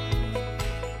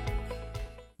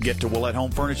 Get to Willett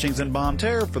Home Furnishings in Bonne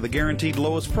Terre for the guaranteed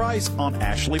lowest price on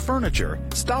Ashley Furniture.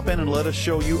 Stop in and let us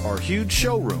show you our huge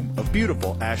showroom of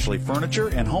beautiful Ashley furniture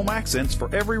and home accents for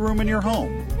every room in your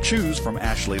home. Choose from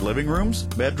Ashley living rooms,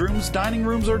 bedrooms, dining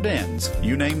rooms, or dens.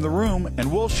 You name the room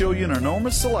and we'll show you an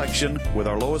enormous selection with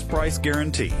our lowest price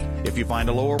guarantee. If you find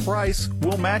a lower price,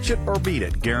 we'll match it or beat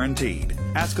it, guaranteed.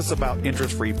 Ask us about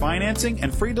interest-free financing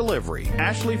and free delivery.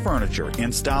 Ashley Furniture,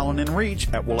 in style and in reach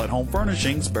at Willett Home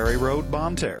Furnishings, Berry Road,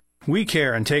 Bonne Terre. We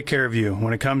care and take care of you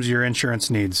when it comes to your insurance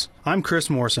needs. I'm Chris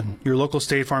Morrison, your local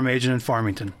State Farm agent in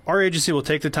Farmington. Our agency will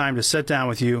take the time to sit down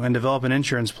with you and develop an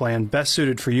insurance plan best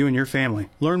suited for you and your family.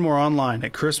 Learn more online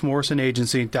at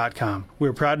chrismorrisonagency.com. We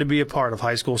are proud to be a part of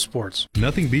high school sports.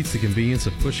 Nothing beats the convenience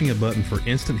of pushing a button for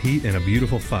instant heat and a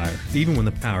beautiful fire, even when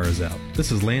the power is out.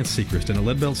 This is Lance Sechrist, in a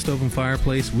Leadbelt Stove and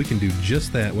Fireplace. We can do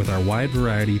just that with our wide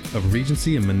variety of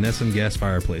Regency and Monessen gas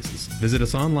fireplaces. Visit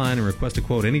us online and request a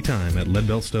quote anytime at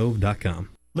leadbeltstove.com.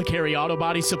 LeCarry Auto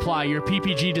Body Supply, your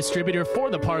PPG distributor for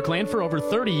the Parkland for over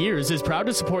 30 years, is proud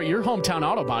to support your hometown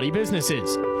auto body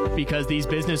businesses. Because these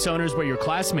business owners were your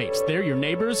classmates, they're your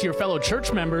neighbors, your fellow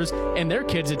church members, and their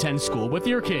kids attend school with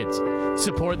your kids.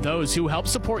 Support those who help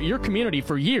support your community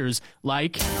for years,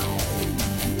 like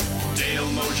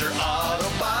Dale Mosier Auto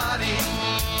Body.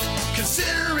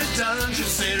 Consider it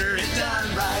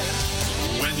done right.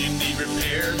 When you need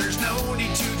repair, there's no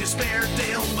need to despair.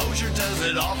 Dale Mosier does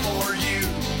it all for you.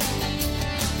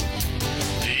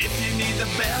 If you need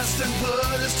the best and put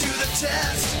us to the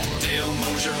test. Dale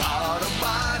Mosier Auto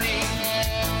Body.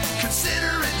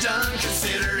 Consider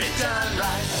it done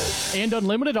right. And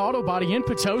Unlimited Auto Body in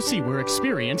Potosi, where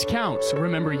experience counts.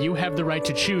 Remember, you have the right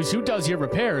to choose who does your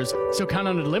repairs, so count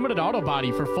on Unlimited Auto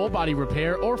Body for full body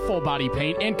repair or full body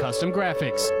paint and custom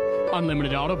graphics.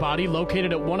 Unlimited Auto Body,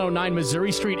 located at 109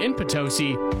 Missouri Street in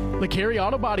Potosi. LeCarry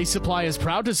Auto Body Supply is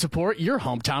proud to support your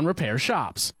hometown repair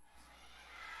shops.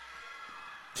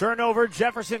 Turnover,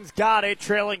 Jefferson's got it,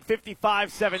 trailing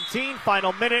 55-17,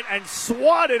 final minute, and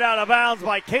swatted out of bounds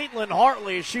by Caitlin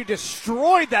Hartley as she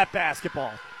destroyed that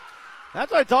basketball. That's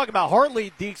what I talk about.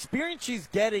 Hartley, the experience she's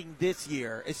getting this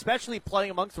year, especially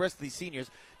playing amongst the rest of these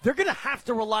seniors, they're going to have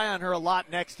to rely on her a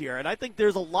lot next year, and I think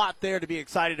there's a lot there to be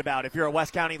excited about if you're a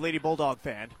West County Lady Bulldog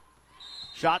fan.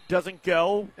 Shot doesn't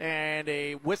go, and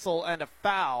a whistle and a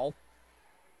foul,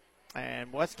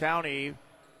 and West County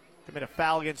commit a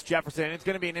foul against Jefferson. It's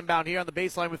going to be an inbound here on the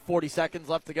baseline with 40 seconds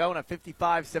left to go, and a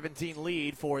 55-17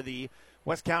 lead for the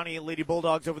West County Lady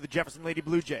Bulldogs over the Jefferson Lady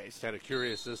Blue Jays. Kind of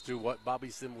curious as to what Bobby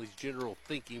Simley's general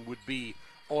thinking would be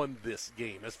on this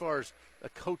game. As far as a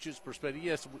coach's perspective,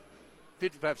 yes,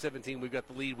 55-17, we've got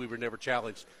the lead. We were never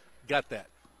challenged. Got that.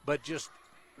 But just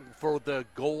for the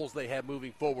goals they have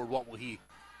moving forward, what will he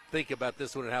think about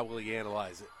this one and how will he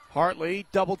analyze it? Hartley,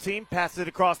 double team, passes it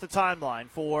across the timeline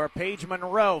for Paige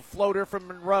Monroe. Floater from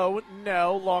Monroe,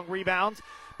 no. Long rebounds,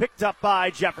 picked up by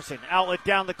Jefferson. Outlet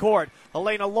down the court.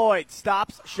 Elena Lloyd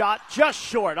stops, shot just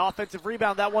short. Offensive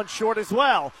rebound, that one short as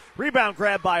well. Rebound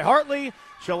grab by Hartley.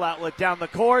 She'll outlet down the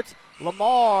court.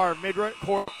 Lamar,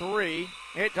 mid-court three.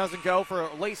 It doesn't go for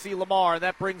Lacey Lamar, and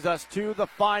that brings us to the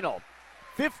final.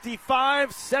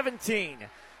 55-17.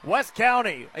 West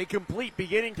County, a complete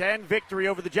beginning-to-end victory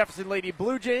over the Jefferson Lady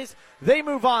Blue Jays. They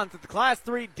move on to the Class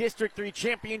 3 District 3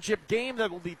 championship game that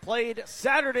will be played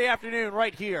Saturday afternoon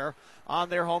right here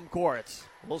on their home courts.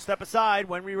 We'll step aside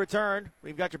when we return.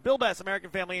 We've got your Bill Bass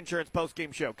American Family Insurance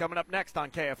post-game show coming up next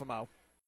on KFMO.